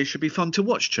this year. Should be fun to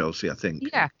watch, Chelsea, I think.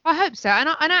 Yeah, I hope so.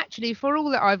 And actually, for all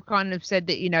that I've kind of said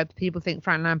that, you know, people think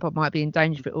Frank Lampard might be in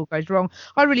danger if it all goes wrong,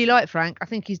 I really like Frank. I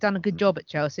think he's done a good job at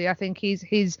Chelsea. I think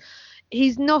he's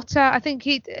not. I think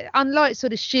he, unlike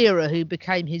sort of Shearer, who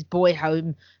became his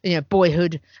boyhood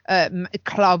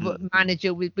club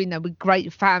manager with with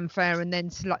great fanfare and then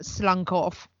slunk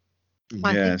off.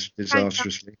 Yes,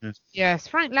 disastrously. Yes,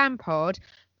 Frank Lampard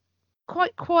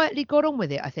quite quietly got on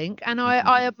with it, I think, and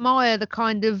I admire the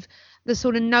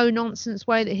sort of no nonsense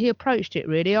way that he approached it.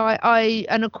 Really,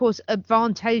 and of course,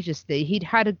 advantageously, he'd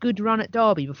had a good run at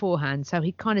Derby beforehand, so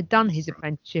he'd kind of done his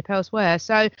apprenticeship elsewhere.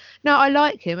 So no, I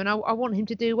like him, and I want him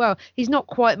to do well. He's not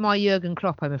quite my Jurgen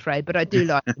Klopp, I'm afraid, but I do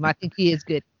like him. I think he is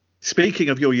good. Speaking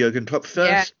of your Jurgen Klopp,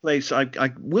 first place,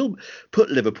 I will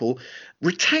put Liverpool.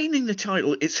 Retaining the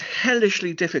title, it's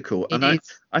hellishly difficult. I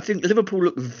think Liverpool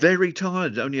looked very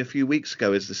tired only a few weeks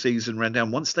ago as the season ran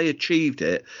down. Once they achieved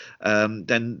it,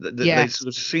 then they sort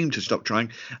of seemed to stop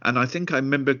trying. And I think I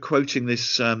remember quoting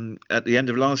this at the end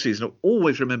of last season. I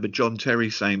always remember John Terry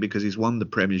saying, because he's won the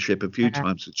Premiership a few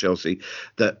times with Chelsea,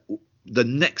 that the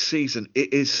next season,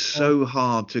 it is so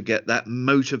hard to get that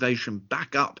motivation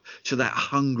back up to that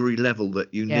hungry level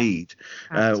that you need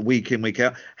week in, week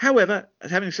out. However,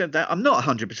 having said that, I'm not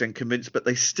 100% convinced, but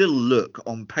they still look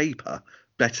on paper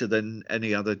better than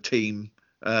any other team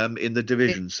in the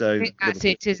division. So that's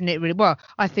it, isn't it? Really, well,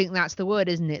 I think that's the word,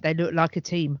 isn't it? They look like a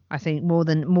team. I think more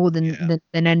than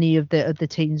any of the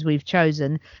teams we've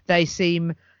chosen. They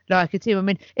seem like a team. I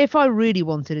mean, if I really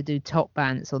wanted to do top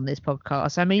bants on this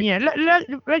podcast, I mean,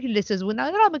 regular listeners will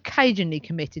know that I'm occasionally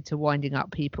committed to winding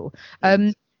up people.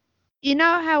 You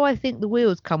know how I think the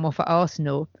wheels come off at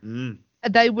Arsenal?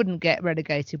 They wouldn't get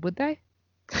relegated, would they?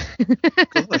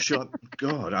 Gosh,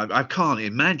 God, I can't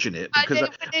imagine it, because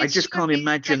I just can't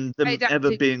imagine them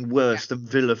ever being worse than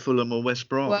Villa, Fulham or West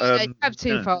Brom. Well, they'd have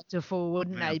too far to fall,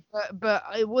 wouldn't they? But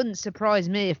it wouldn't surprise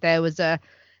me if there was a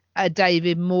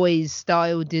David Moyes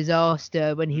style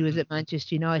disaster when he was at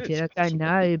Manchester United. I don't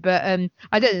know, but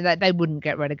I don't think that they wouldn't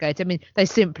get relegated. I mean, they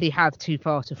simply have too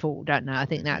far to fall, don't they? I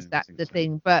think that's the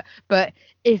thing. But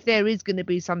if there is going to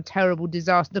be some terrible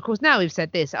disaster, of course, now we've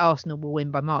said this, Arsenal will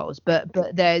win by miles. But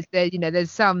there's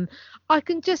some, I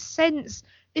can just sense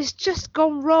it's just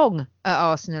gone wrong at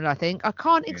Arsenal. I think I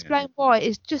can't explain why.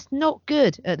 It's just not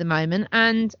good at the moment,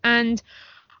 and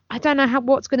I don't know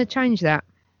what's going to change that.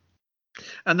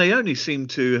 And they only seem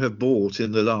to have bought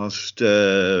in the last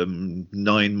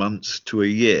 9 months to a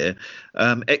year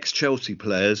ex-Chelsea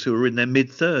players who are in their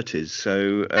mid-30s.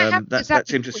 So that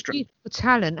seems to struggle.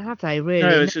 Talent, have they really?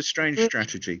 No, it's a strange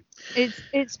strategy.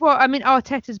 It's what I mean.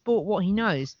 Arteta's bought what he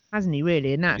knows, hasn't he?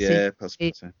 Really, and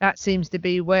possibly so. That seems to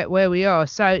be where we are.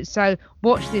 So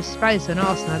watch this space on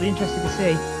Arsenal. I'd be interested to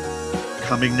see.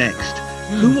 Coming next,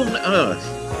 who on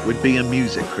earth would be a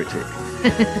music critic?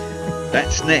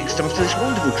 That's next after this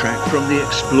wonderful track from the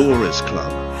Explorers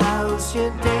Club. How's your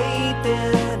day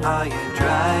been? Are you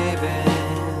driving?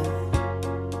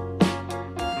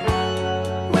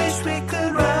 Wish we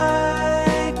could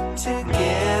ride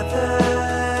together.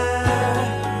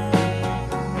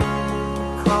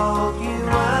 Called you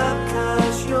up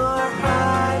 'cause you're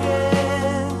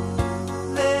hiding.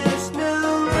 There's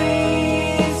no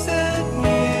reason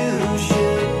you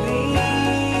should be,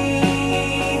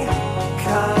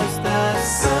 'cause the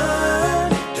sun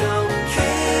don't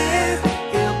care.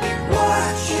 He'll be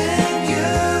watching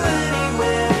you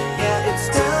anywhere. Yeah, it's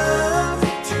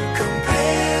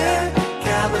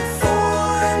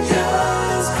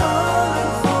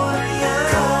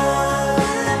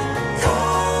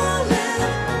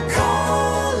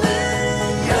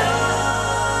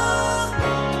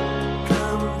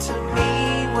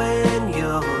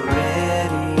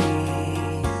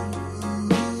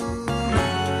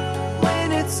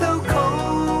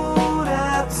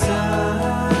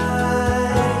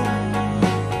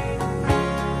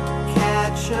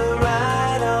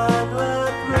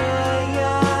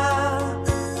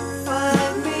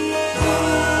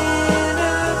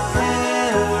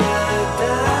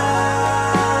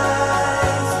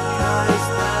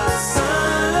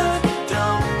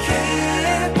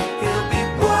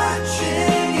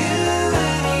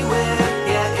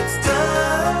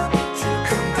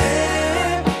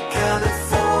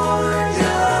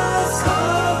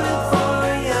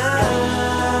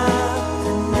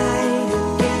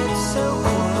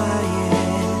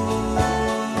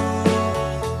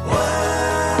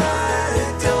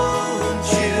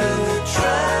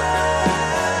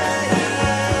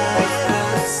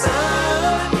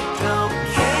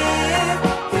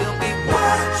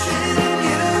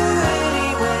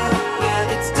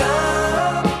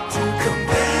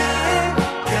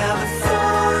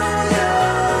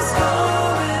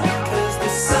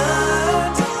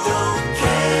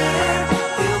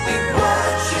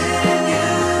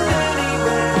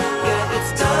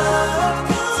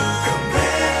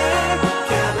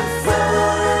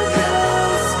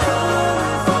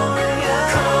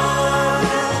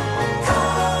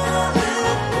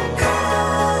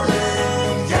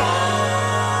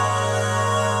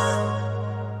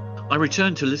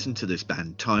return to listen to this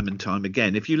band time and time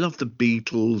again. If you love the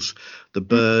Beatles, the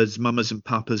Byrds, Mamas and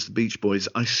Papas, the Beach Boys,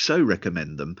 I so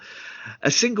recommend them.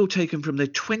 A single taken from their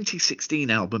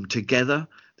 2016 album Together,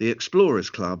 The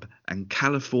Explorers Club and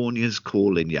California's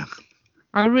Calling Ya.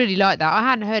 I really like that. I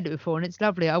hadn't heard it before, and it's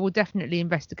lovely. I will definitely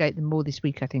investigate them more this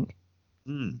week, I think.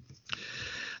 Now,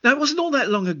 it wasn't all that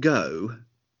long ago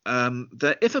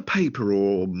that if a paper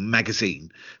or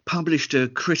magazine published a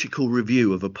critical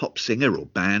review of a pop singer or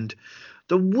band,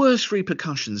 the worst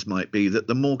repercussions might be that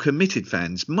the more committed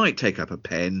fans might take up a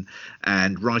pen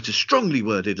and write a strongly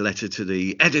worded letter to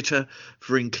the editor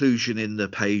for inclusion in the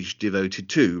page devoted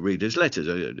to readers'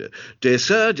 letters. Dear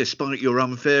Sir, despite your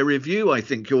unfair review, I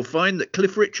think you'll find that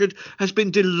Cliff Richard has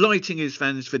been delighting his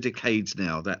fans for decades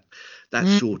now, that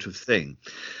sort of thing.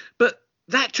 But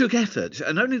that took effort,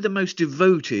 and only the most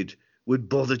devoted would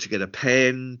bother to get a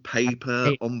pen,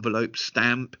 paper, envelope,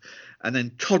 stamp, and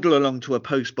then toddle along to a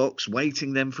postbox,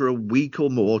 waiting then for a week or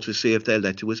more to see if their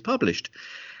letter was published.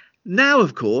 Now,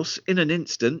 of course, in an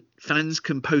instant, fans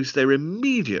can post their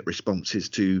immediate responses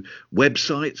to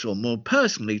websites or more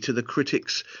personally to the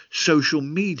critics' social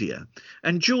media.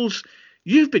 And Jules,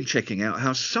 you've been checking out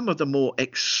how some of the more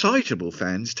excitable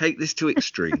fans take this to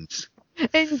extremes.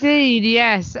 Indeed,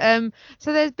 yes.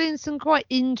 So there's been some quite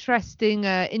interesting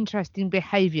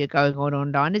behaviour going on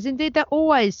online, as indeed there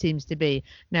always seems to be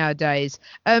nowadays.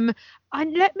 And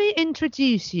let me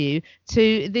introduce you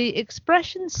to the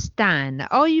expression stan.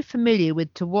 Are you familiar with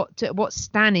what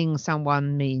stanning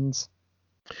someone means?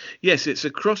 Yes, it's a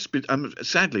cross,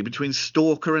 sadly, between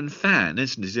stalker and fan,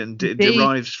 isn't it? And it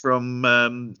derives from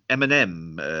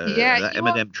Eminem, that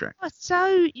Eminem track.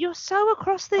 You're so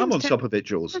across things. I'm on top of it,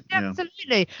 Jules.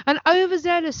 Absolutely. An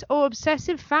overzealous or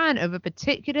obsessive fan of a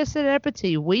particular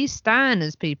celebrity. We stan,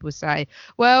 as people say.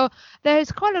 Well,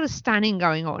 there's quite a lot of stanning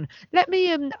going on.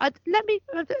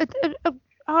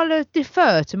 I'll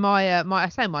defer to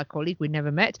my colleague we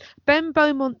never met, Ben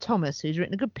Beaumont Thomas, who's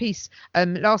written a good piece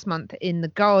last month in the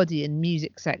Guardian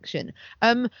music section,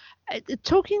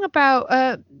 talking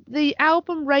about the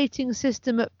album rating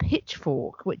system at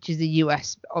Pitchfork, which is a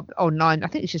US online, I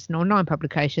think it's just an online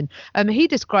publication. He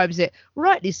describes it,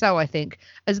 rightly so, I think,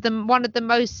 as one of the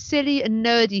most silly and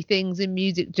nerdy things in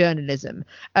music journalism.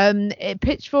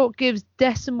 Pitchfork gives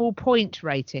decimal point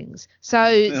ratings.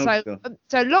 So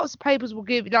lots of papers will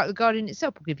give, like the Guardian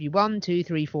itself, will give you 1, 2,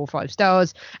 3, 4, 5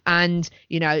 stars, and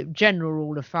general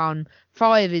rule of thumb.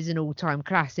 5 is an all-time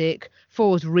classic.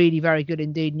 4 is really very good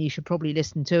indeed, and you should probably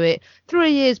listen to it.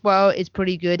 3 is, well, it's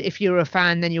pretty good. If you're a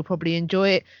fan, then you'll probably enjoy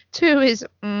it. 2 is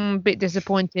a bit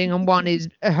disappointing, and 1 is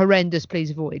horrendous. Please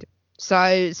avoid.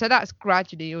 So that's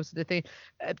gradually also the thing.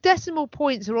 Decimal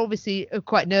points are obviously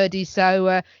quite nerdy.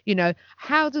 So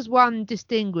how does one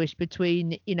distinguish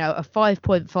between a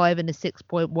 5.5 and a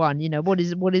 6.1?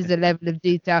 What is the level of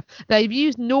detail? They've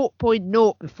used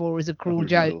 0.0 before as a cruel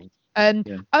joke.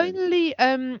 Only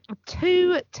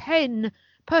 2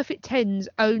 perfect tens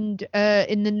owned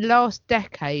in the last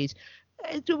decade.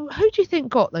 Who do you think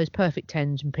got those perfect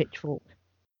tens from Pitchfork?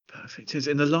 Perfect tens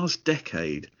in the last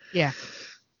decade? Yeah.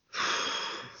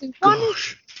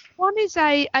 Gosh. One is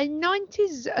a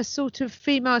 90s a sort of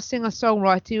female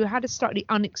singer-songwriter who had a slightly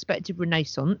unexpected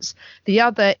renaissance. The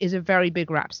other is a very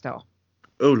big rap star.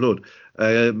 Oh, Lord.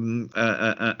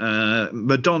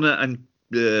 Madonna and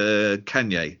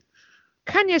Kanye.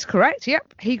 Kanye's correct.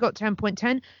 Yep, he got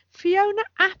 10.10. Fiona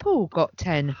Apple got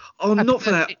 10. Oh, not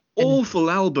for that awful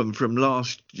album from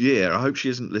last year. I hope she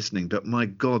isn't listening, but my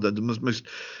God, the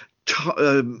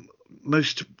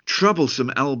most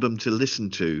troublesome album to listen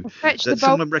to that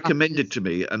someone recommended to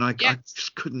me, and I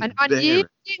just couldn't An bear unyielding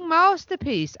it.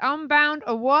 masterpiece, Unbound,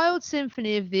 a wild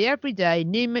symphony of the everyday.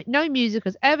 No music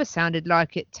has ever sounded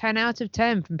like it. 10 out of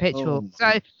 10 from Pitchfork.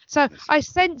 So I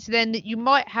sense then that you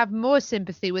might have more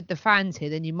sympathy with the fans here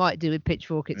than you might do with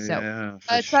Pitchfork itself. Yeah,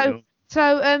 sure.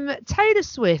 So Taylor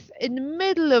Swift, in the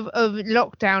middle of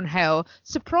lockdown hell,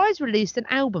 surprise released an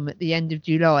album at the end of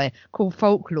July called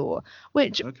Folklore,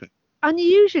 which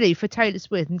unusually for Taylor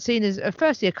Swift, and seen as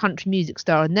firstly a country music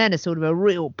star and then a sort of a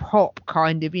real pop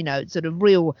kind of, sort of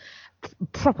real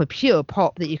proper pure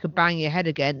pop that you could bang your head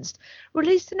against,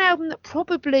 released an album that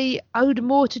probably owed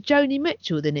more to Joni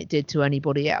Mitchell than it did to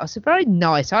anybody else. So very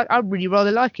nice. I really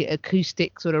rather like it.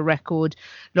 Acoustic sort of record,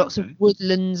 lots of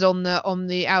woodlands on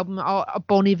the album.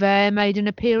 Bon Iver made an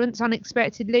appearance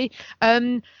unexpectedly.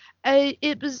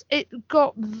 It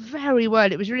got very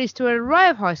well. It was released to an array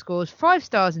of high scores, 5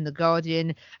 stars in the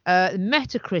Guardian.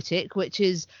 Metacritic, which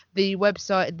is the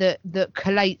website that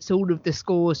collates all of the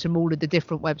scores from all of the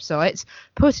different websites,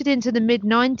 put it into the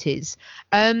mid-90s.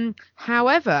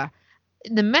 However,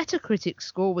 the Metacritic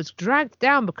score was dragged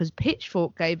down because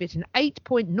Pitchfork gave it an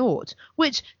 8.0,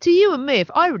 which to you and me, if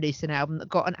I released an album that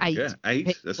got an 8, Yeah, 8.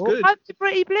 Pitchfork, That's good. I'd be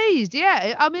pretty pleased.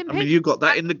 Yeah, I mean, You got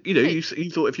that in the, you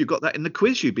thought if you got that in the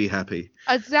quiz, you'd be happy.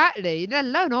 Exactly, let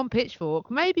alone on Pitchfork.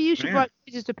 Maybe you should Yeah. write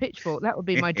quizzes to Pitchfork. That would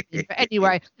be my dream. But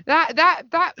anyway,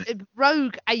 that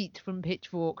rogue 8 from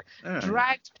Pitchfork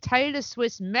dragged Taylor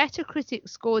Swift's Metacritic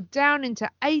score down into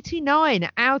 89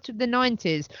 out of the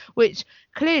 90s, which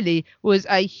clearly was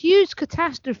a huge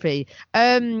catastrophe.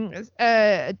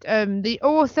 The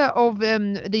author of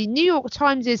the New York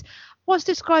Times' what's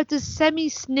described as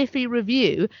semi-sniffy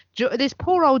review, this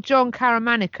poor old John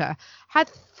Caramanica, had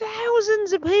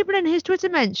thousands of people in his Twitter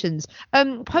mentions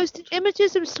posted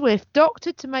images of Swift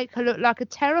doctored to make her look like a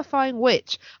terrifying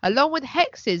witch, along with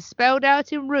hexes spelled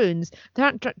out in runes,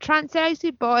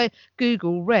 translated by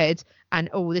Google read, and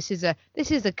this is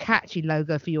a catchy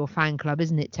logo for your fan club,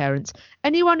 isn't it, Terence?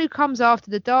 Anyone who comes after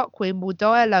the Dark Queen will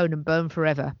die alone and burn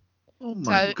forever. Oh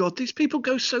my God, these people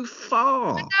go so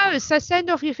far. I know, so send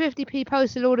off your 50p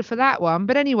postal order for that one.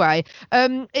 But anyway,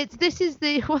 this is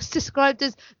what's described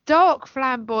as dark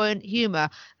flamboyant humour.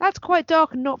 That's quite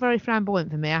dark and not very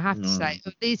flamboyant for me, I have to say.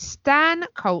 The stan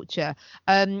culture,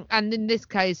 and in this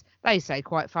case, they say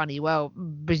quite funny, well,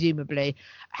 presumably.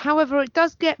 However, it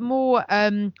does get more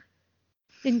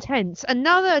intense.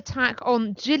 Another attack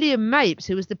on Gillian Mapes,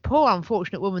 who was the poor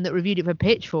unfortunate woman that reviewed it for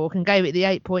Pitchfork and gave it the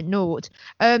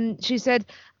 8.0. She said,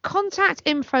 contact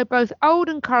info, both old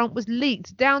and current, was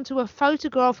leaked down to a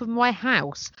photograph of my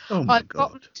house. I've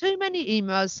got too many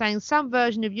emails saying some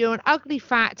version of you're an ugly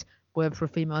fat, word for a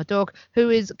female dog, who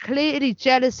is clearly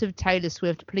jealous of Taylor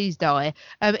Swift. Please die.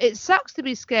 It sucks to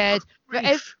be scared for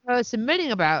every person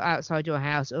milling about outside your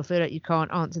house or feel like you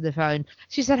can't answer the phone.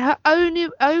 She said her only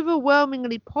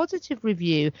overwhelmingly positive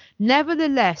review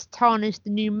nevertheless tarnished the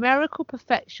numerical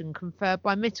perfection conferred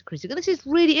by Metacritic. And this is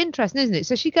really interesting, isn't it?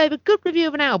 So she gave a good review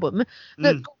of an album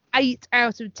that got 8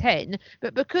 out of 10,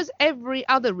 but because every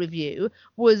other review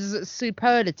was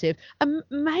superlative, and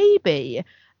maybe...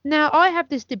 Now, I have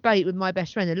this debate with my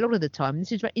best friend a lot of the time.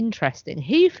 This is very interesting.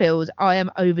 He feels I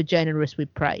am over generous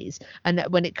with praise and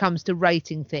when it comes to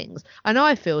rating things. And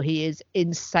I feel he is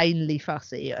insanely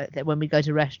fussy when we go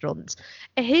to restaurants.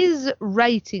 His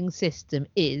rating system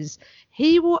is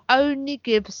he will only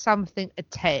give something a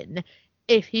 10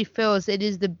 if he feels it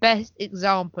is the best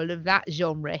example of that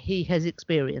genre he has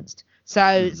experienced.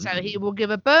 So he will give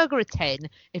a burger a 10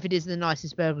 if it is the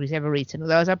nicest burger he's ever eaten.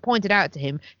 Although, as I pointed out to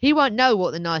him, he won't know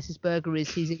what the nicest burger is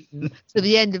he's eaten to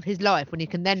the end of his life, when he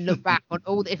can then look back on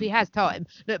all, if he has time,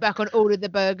 look back on all of the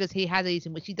burgers he has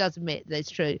eaten, which he does admit that's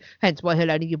true. Hence why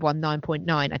he'll only give one 9.9,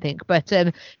 I think. But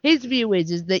his view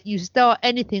is that you start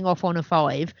anything off on a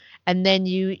 5 and then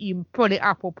you pull it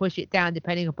up or push it down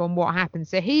depending upon what happens.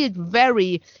 So he is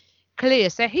very clear,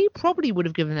 so he probably would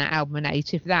have given that album an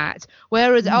 8 if that,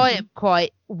 whereas I am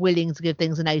quite willing to give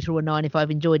things an 8 or a 9 if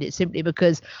I've enjoyed it, simply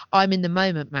because I'm in the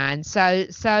moment, man.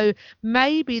 So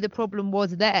maybe the problem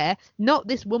was there, not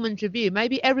this woman's review.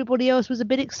 Maybe everybody else was a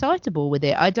bit excitable with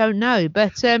it, I don't know.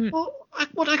 But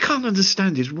what I can't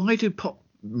understand is, why do pop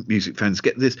music fans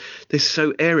get this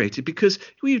so aerated? Because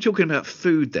we were talking about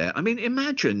food there. I mean,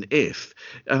 imagine if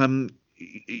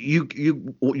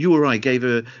you or I gave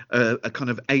a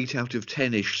kind of 8 out of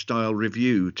 10-ish style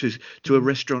review to a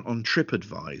restaurant on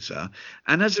TripAdvisor,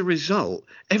 and as a result,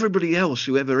 everybody else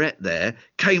who ever ate there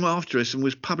came after us and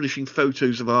was publishing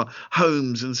photos of our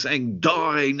homes and saying,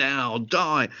 "Die now,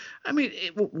 die." I mean,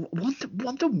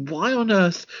 wonder why on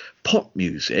earth pop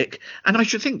music, and I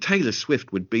should think Taylor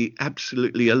Swift would be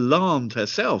absolutely alarmed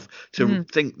herself to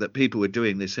think that people were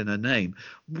doing this in her name.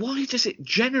 Why does it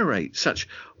generate such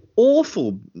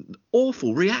awful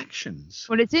reactions?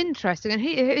 Well, it's interesting,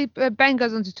 and Ben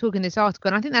goes on to talk in this article,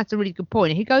 and I think that's a really good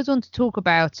point. He goes on to talk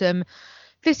about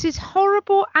this is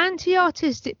horrible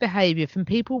anti-artistic behaviour from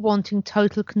people wanting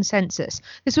total consensus.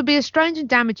 This would be a strange and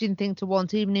damaging thing to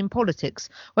want even in politics,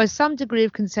 where some degree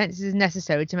of consensus is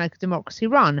necessary to make a democracy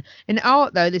run. In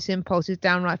art, though, this impulse is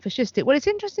downright fascistic. Well, it's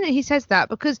interesting that he says that,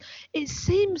 because it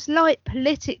seems like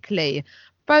politically,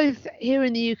 both here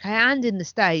in the UK and in the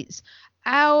States,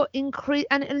 and in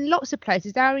lots of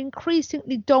places, our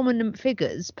increasingly dominant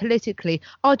figures politically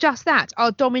are just that,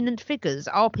 are dominant figures,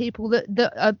 are people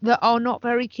that are not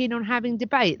very keen on having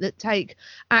debate, that take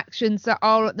actions that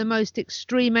are at the most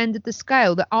extreme end of the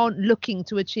scale, that aren't looking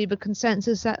to achieve a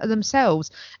consensus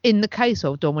themselves. In the case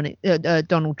of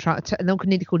Donald Trump, I don't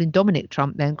need to call him Dominic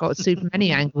Trump then, got super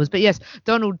many angles, but yes,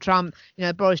 Donald Trump,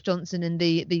 Boris Johnson and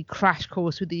the crash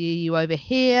course with the EU over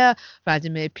here,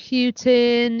 Vladimir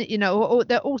Putin,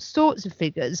 there are all sorts of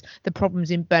figures. The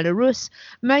problems in Belarus.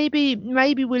 Maybe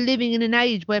we're living in an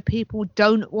age where people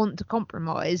don't want to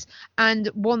compromise and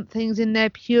want things in their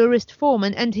purest form.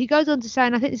 And he goes on to say,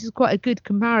 and I think this is quite a good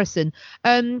comparison.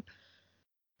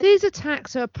 These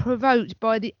attacks are provoked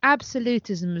by the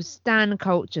absolutism of stan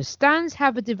culture. Stans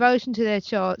have a devotion to their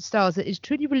stars that is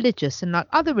truly religious, and like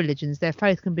other religions, their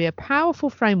faith can be a powerful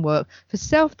framework for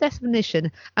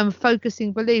self-definition and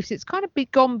focusing beliefs. It's kind of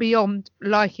gone beyond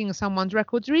liking someone's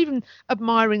records or even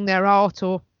admiring their art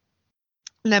or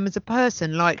them as a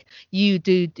person, like you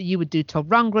would do Todd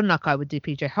Rundgren, like I would do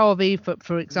PJ Harvey,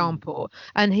 for example.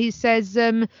 And he says,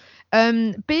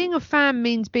 being a fan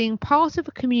means being part of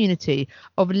a community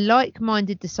of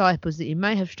like-minded disciples that you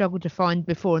may have struggled to find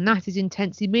before, and that is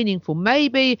intensely meaningful.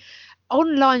 Maybe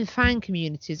online fan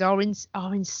communities are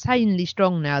insanely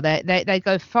strong now. They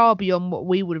go far beyond what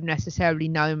we would have necessarily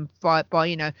known by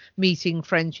meeting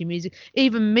friends through music.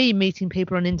 Even me meeting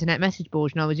people on internet message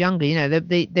boards when I was younger.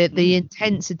 The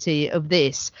intensity of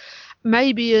this.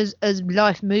 Maybe as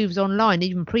life moves online,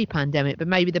 even pre-pandemic, but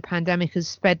maybe the pandemic has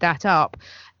sped that up.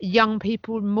 Young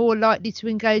people are more likely to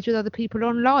engage with other people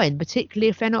online, particularly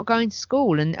if they're not going to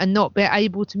school and not be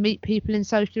able to meet people in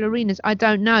social arenas. I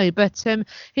don't know. But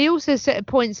he also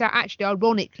points out, actually,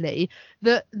 ironically,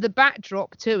 that the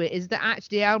backdrop to it is that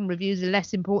actually album reviews are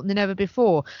less important than ever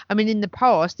before. I mean, in the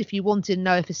past, if you wanted to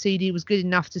know if a CD was good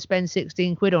enough to spend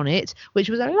 16 quid on it, which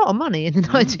was a lot of money in the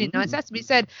 1990s, has to be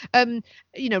said,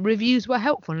 reviews were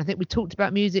helpful. And I think we talked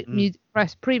about music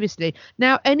press previously.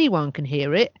 Now anyone can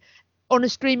hear it on a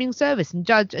streaming service and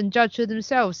judge for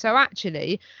themselves. So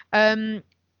actually, it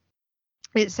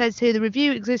says here the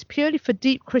review exists purely for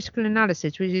deep critical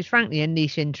analysis, which is frankly a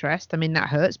niche interest. I mean, that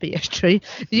hurts, but yes, true.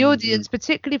 The audience,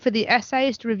 particularly for the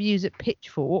essayist reviews at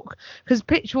Pitchfork, because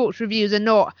Pitchfork's reviews are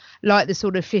not like the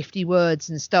sort of 50 words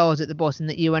and stars at the bottom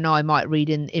that you and I might read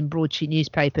in broadsheet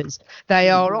newspapers. They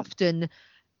are often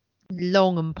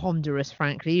long and ponderous,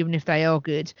 frankly, even if they are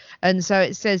good. And so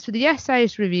it says for the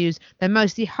essayist reviews, they're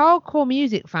mostly hardcore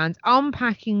music fans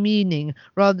unpacking meaning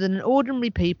rather than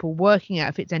ordinary people working out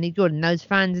if it's any good, and those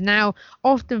fans now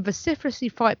often vociferously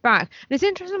fight back. And it's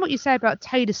interesting what you say about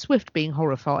Taylor Swift being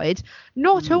horrified.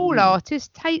 Not all artists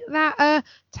take that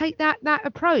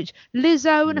approach.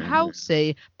 Lizzo and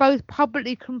Halsey both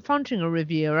publicly confronting a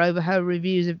reviewer over her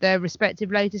reviews of their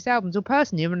respective latest albums. Or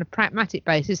personally, on a pragmatic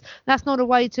basis, that's not a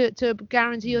way to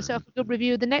guarantee yourself a good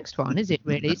review of the next one, is it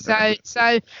really? So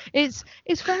it's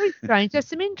very strange. There's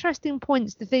some interesting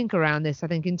points to think around this, I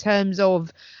think, in terms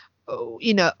of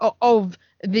of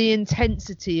the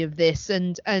intensity of this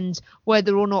and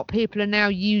whether or not people are now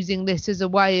using this as a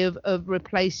way of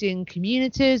replacing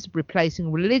communities,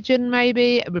 replacing religion,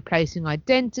 maybe replacing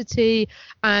identity.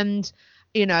 And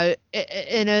in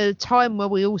a time where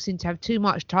we all seem to have too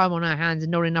much time on our hands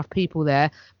and not enough people there,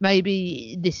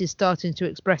 maybe this is starting to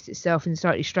express itself in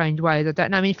slightly strange ways. I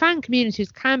don't know. I mean, fan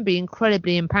communities can be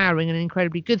incredibly empowering and an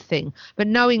incredibly good thing, but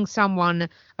knowing someone,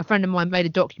 a friend of mine made a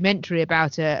documentary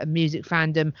about a music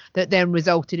fandom that then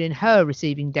resulted in her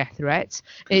receiving death threats.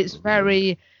 It's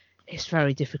very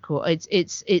difficult.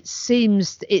 It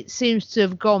seems to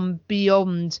have gone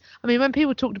beyond. I mean, when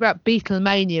people talked about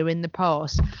Beatlemania in the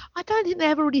past, I don't think they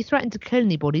ever really threatened to kill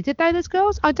anybody, did they, those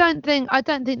girls? I don't think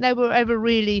they were ever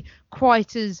really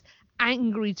quite as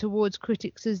angry towards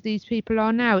critics as these people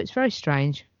are now. It's very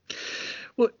strange.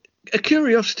 Well, a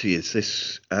curiosity is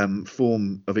this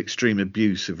form of extreme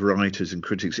abuse of writers and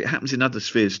critics. It happens in other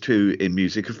spheres too in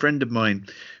music. A friend of mine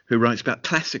who writes about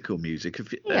classical music, a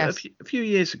few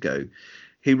years ago,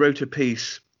 he wrote a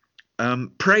piece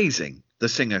praising the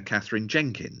singer Catherine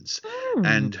Jenkins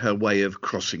and her way of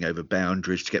crossing over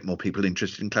boundaries to get more people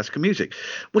interested in classical music.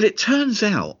 Well, it turns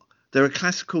out there are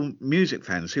classical music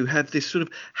fans who have this sort of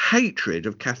hatred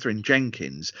of Catherine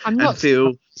Jenkins and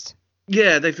feel...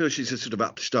 Yeah, they feel she's a sort of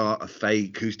upstart, a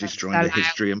fake, who's destroying the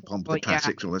history and pomp of the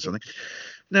classics, all that sort of thing.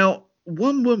 Now,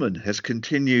 one woman has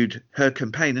continued her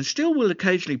campaign and still will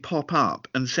occasionally pop up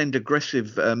and send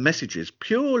aggressive messages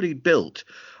purely built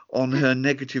on her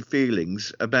negative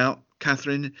feelings about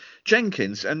Catherine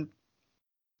Jenkins. And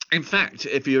in fact,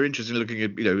 if you're interested in looking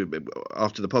at,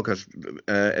 after the podcast,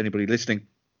 anybody listening,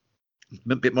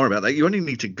 a bit more about that, you only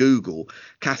need to Google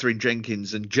Catherine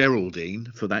Jenkins and Geraldine,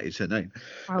 for that is her name,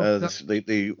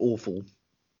 the awful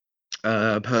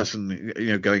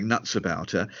person going nuts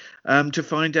about her, to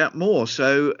find out more.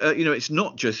 So it's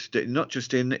not just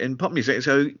in pop music.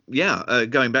 So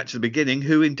going back to the beginning,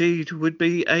 who indeed would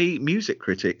be a music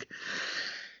critic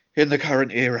in the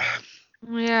current era?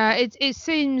 Yeah, it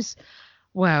seems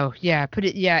Well, yeah,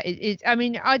 I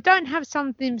mean, I don't have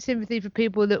something sympathy for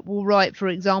people that will write, for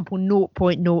example,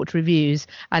 0.0 reviews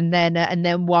and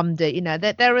then wonder,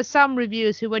 that there are some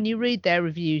reviewers who, when you read their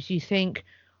reviews, you think,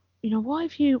 why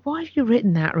have you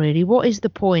written that really? What is the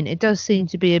point? It does seem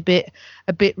to be a bit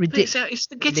But ridiculous. it's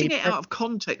the getting it out of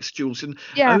context, Jules, and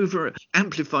Yeah, over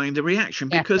amplifying the reaction.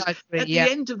 yes, Because I agree, at yeah.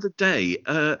 the end of the day,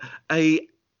 a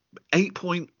 8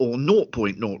 or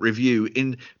 0.0 review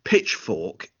in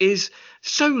Pitchfork is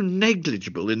so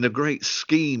negligible in the great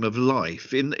scheme of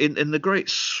life, in the great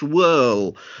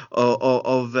swirl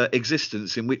of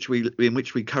existence in which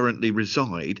we currently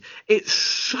reside. It's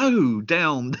so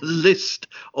down the list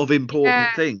of important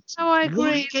Yeah, things. no, I Why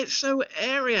agree. get so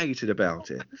aerated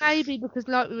about it? Maybe because,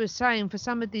 like we were saying, for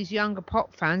some of these younger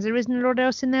pop fans, there isn't a lot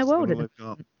else in their world.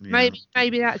 Oh, yeah.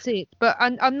 Maybe that's it. But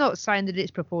I'm not saying that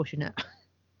it's proportionate.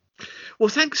 Well,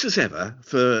 thanks as ever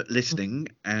for listening,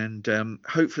 and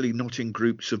hopefully not in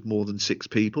groups of more than 6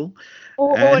 people.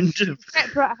 Or And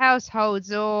separate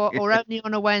households, or only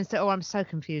on a Wednesday. Oh, I'm so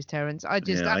confused, Terence. I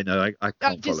know I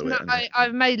can't follow it.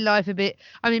 I've made life a bit.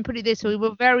 I mean, put it this way: we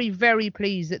were very, very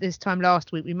pleased that this time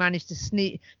last week we managed to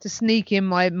sneak in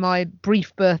my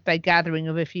brief birthday gathering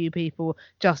of a few people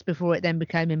just before it then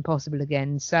became impossible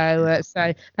again. So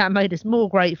that made us more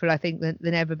grateful, I think,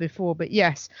 than ever before. But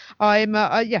yes, I'm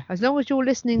as long as you're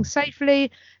listening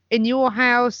safely in your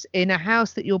house, in a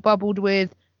house that you're bubbled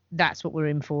with, that's what we're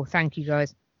in for. Thank you,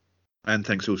 guys. And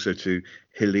thanks also to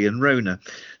Hilly and Rona.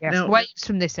 Yes, Now, waves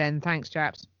from this end. Thanks,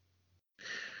 chaps.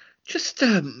 just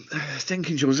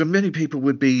thinking, Jules, and many people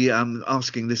would be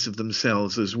asking this of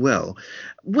themselves as well.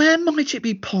 Where might it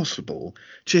be possible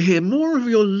to hear more of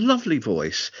your lovely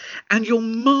voice and your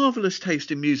marvellous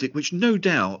taste in music, which no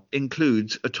doubt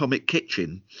includes Atomic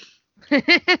Kitchen?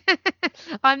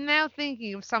 I'm now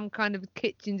thinking of some kind of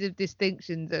kitchens of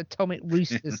distinctions, atomic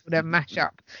roosters, sort of mash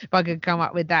up. If I could come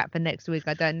up with that for next week,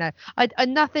 I don't know. I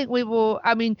nothing we will.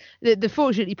 I mean, the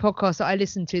Fortunately podcast that I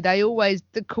listen to, they always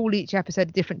call each episode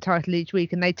a different title each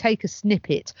week, and they take a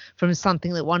snippet from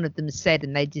something that one of them said,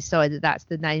 and they decide that that's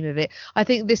the name of it. I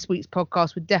think this week's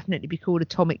podcast would definitely be called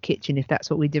Atomic Kitchen if that's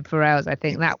what we did for ours. I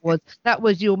think that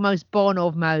was your most bon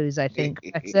of Mo's, I think.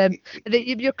 But,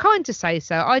 you're kind to say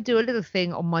so. I do a little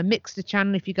thing on my Mixler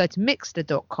channel. If you go to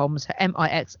mixler.com, so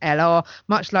Mixlr,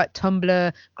 much like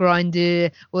Tumblr,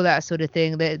 Grindr, all that sort of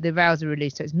thing, the vowels are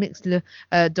released, so it's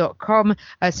mixler.com.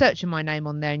 Search my name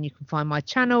on there and you can find my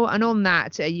channel, and on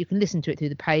that you can listen to it through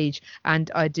the page. And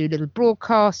I do little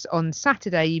broadcasts on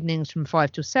Saturday evenings from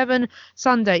 5 till 7,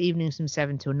 Sunday evenings from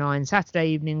 7 till 9. Saturday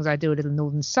evenings I do a little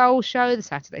Northern Soul show, the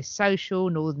Saturday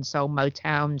Social, Northern Soul,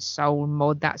 Motown, Soul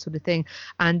Mod, that sort of thing.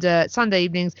 And Sunday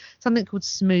evenings something called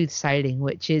Smooth Sailing,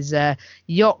 which is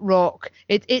yacht rock.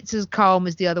 It's as calm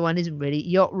as the other one, isn't really.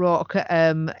 Yacht rock,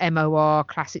 MOR,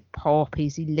 classic pop,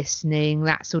 easy listening,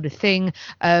 that sort of thing.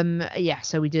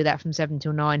 So we do that from 7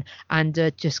 till 9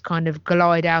 and just kind of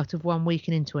glide out of one week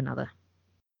and into another.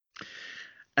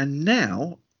 And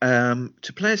now,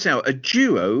 to play us out, a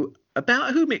duo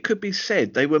about whom it could be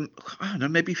said they were, I don't know,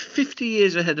 maybe 50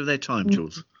 years ahead of their time,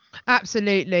 Jules.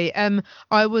 Absolutely.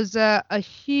 I was a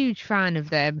huge fan of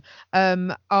them.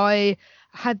 I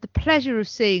had the pleasure of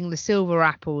seeing the Silver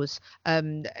Apples.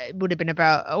 It would have been it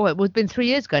would have been 3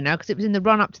 years ago now, because it was in the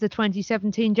run up to the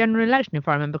 2017 general election, if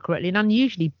I remember correctly. An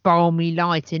unusually balmy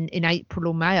light in April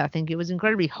or May. I think it was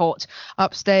incredibly hot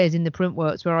upstairs in the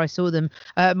Printworks where I saw them.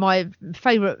 My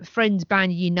favourite Friends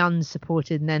band Ye Nuns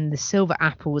supported, and then the Silver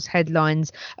Apples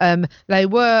headlines. They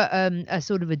were a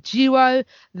sort of a duo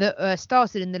that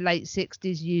started in the late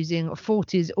 60s using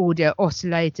 40s audio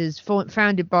oscillators,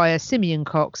 founded by Simeon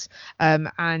Cox.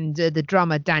 And the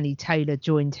drummer Danny Taylor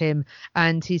joined him,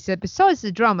 and he said, besides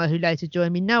the drummer who later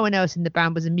joined me, no one else in the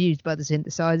band was amused by the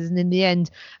synthesizers, and in the end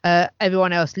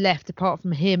everyone else left apart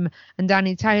from him and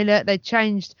Danny Taylor. They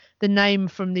changed the name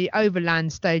from the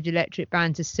Overland Stage Electric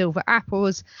Band to Silver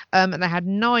Apples, and they had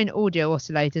 9 audio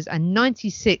oscillators and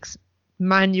 96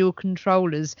 manual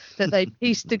controllers that they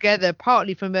pieced together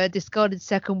partly from discarded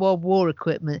Second World War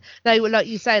equipment. They were, like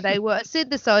you say, they were a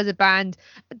synthesizer band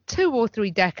 2 or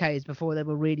 3 decades before they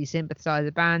were really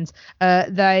synthesizer bands.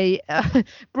 They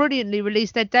brilliantly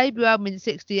released their debut album in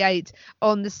 '68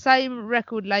 on the same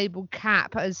record label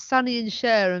cap as Sonny and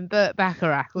Cher and Burt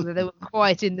Bacharach, although they were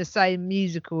quite in the same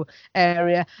musical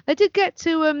area. They did get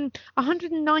to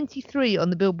 193 on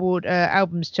the Billboard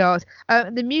albums chart.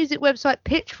 The music website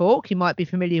Pitchfork, you might might be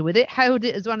familiar with it, hailed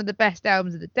it as one of the best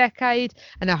albums of the decade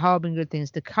and a harbinger of things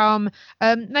to come.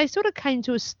 They sort of came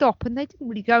to a stop and they didn't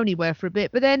really go anywhere for a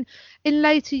bit. But then in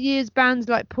later years, bands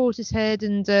like Portishead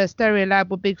and Stereolab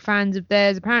were big fans of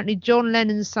theirs. Apparently, John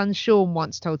Lennon's son Sean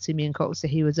once told Simeon Cox that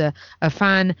he was a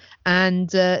fan, and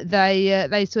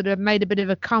they sort of made a bit of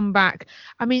a comeback.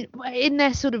 I mean, in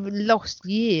their sort of lost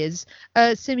years,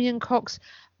 Simeon Cox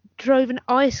drove an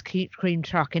ice cream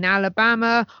truck in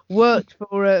Alabama, worked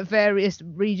for various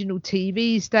regional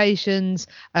TV stations,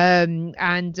 and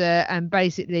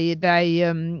basically they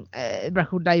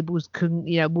record labels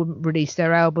wouldn't release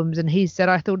their albums. And he said,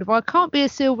 I thought, if I can't be a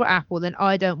silver apple, then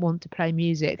I don't want to play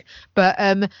music. But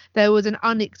there was an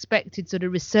unexpected sort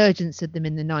of resurgence of them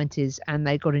in the 90s, and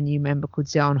they got a new member called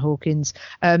Zion Hawkins.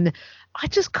 I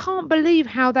just can't believe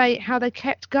how they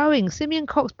kept going. Simeon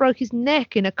Cox broke his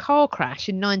neck in a car crash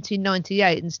in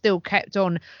 1998 and still kept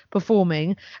on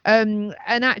performing. And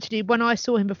actually, when I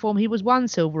saw him perform, he was one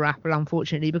silver apple,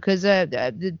 unfortunately, because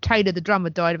Taylor, the drummer,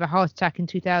 died of a heart attack in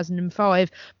 2005.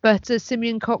 But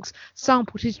Simeon Cox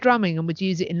sampled his drumming and would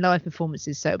use it in live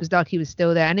performances, so it was like he was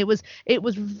still there. And it was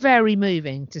very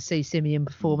moving to see Simeon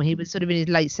perform. He was sort of in his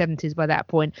late 70s by that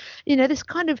point. This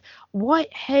kind of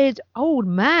white-haired old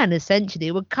man, essentially,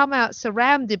 would come out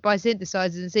surrounded by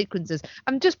synthesizers and sequencers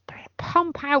and just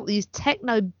pump out these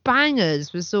techno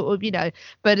bangers for sort of,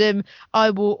 but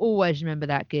I will always remember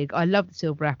that gig. I love the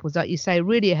Silver Apples, like you say,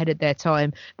 really ahead of their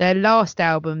time. Their last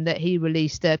album that he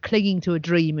released, Clinging to a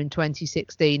Dream, in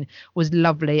 2016 was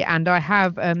lovely, and I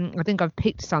think I've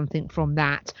picked something from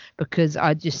that because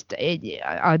I think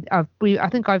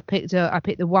I picked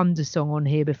the Wonder song on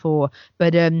here before,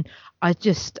 but I'm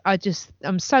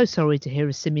so sorry to hear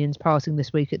of Simeon's passing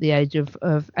this week at the age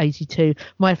of 82.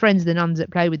 My friends, the nuns that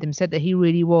play with him, said that he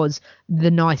really was the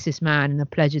nicest man and a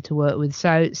pleasure to work with.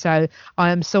 So I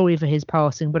am sorry for his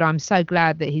passing, but I'm so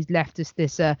glad that he's left us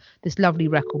this lovely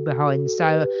record behind.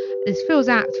 So this feels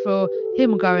apt for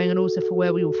him going and also for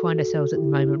where we all find ourselves at the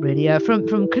moment, really.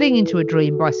 From Clinging to a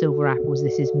Dream by Silver Apples,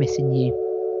 this is Missing You.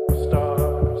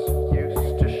 Stars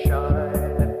used to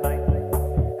shine at night,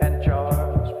 and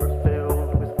jars were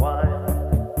filled with wine.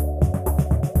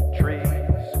 Trees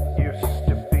used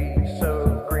to be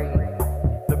so green,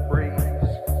 the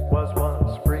breeze was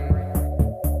once free.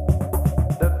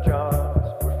 The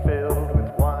jars were filled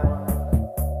with wine.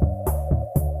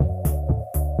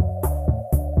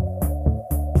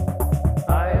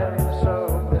 I am so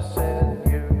missing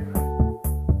you.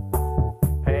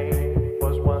 Pain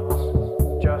was once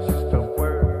just a word.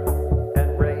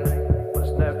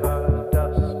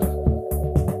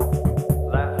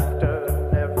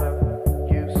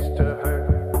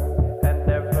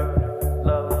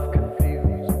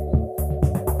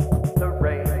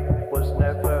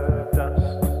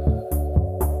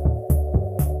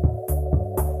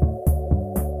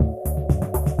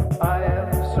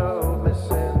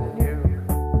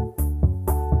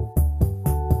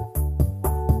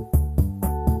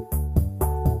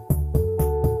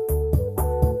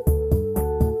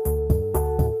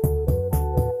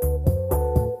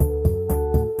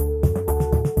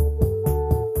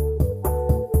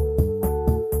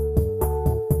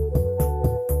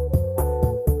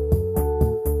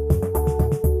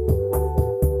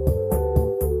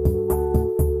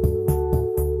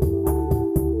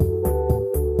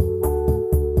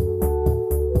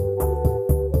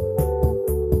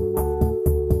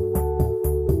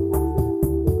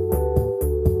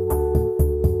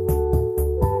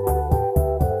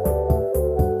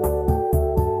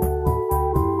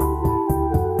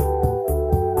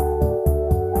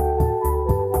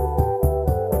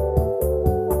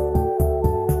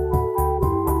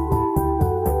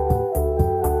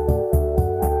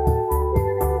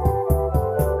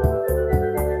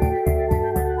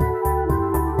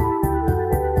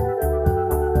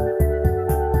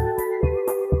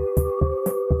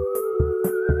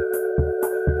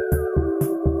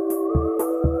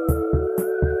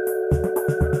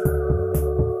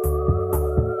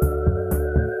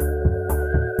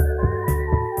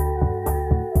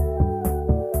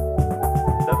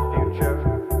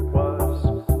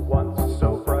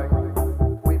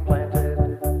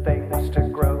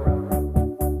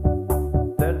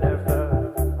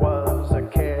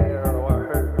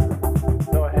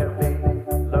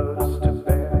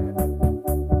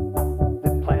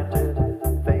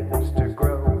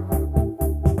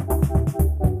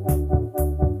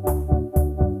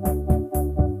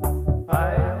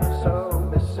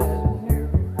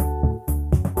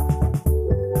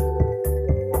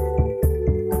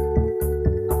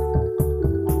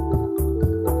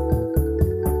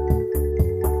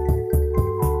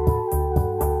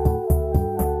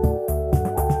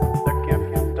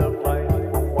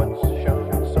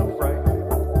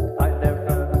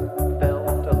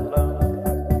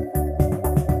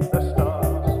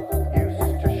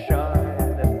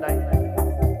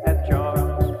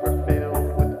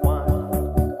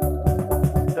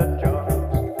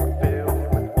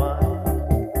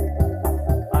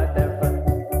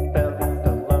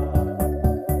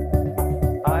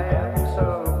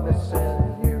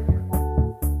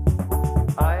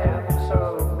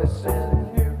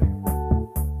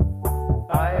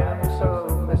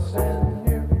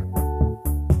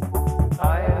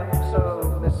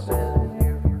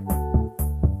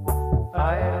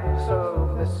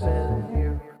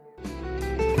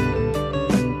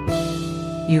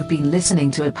 You've been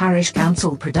listening to a Parish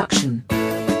Counsel production.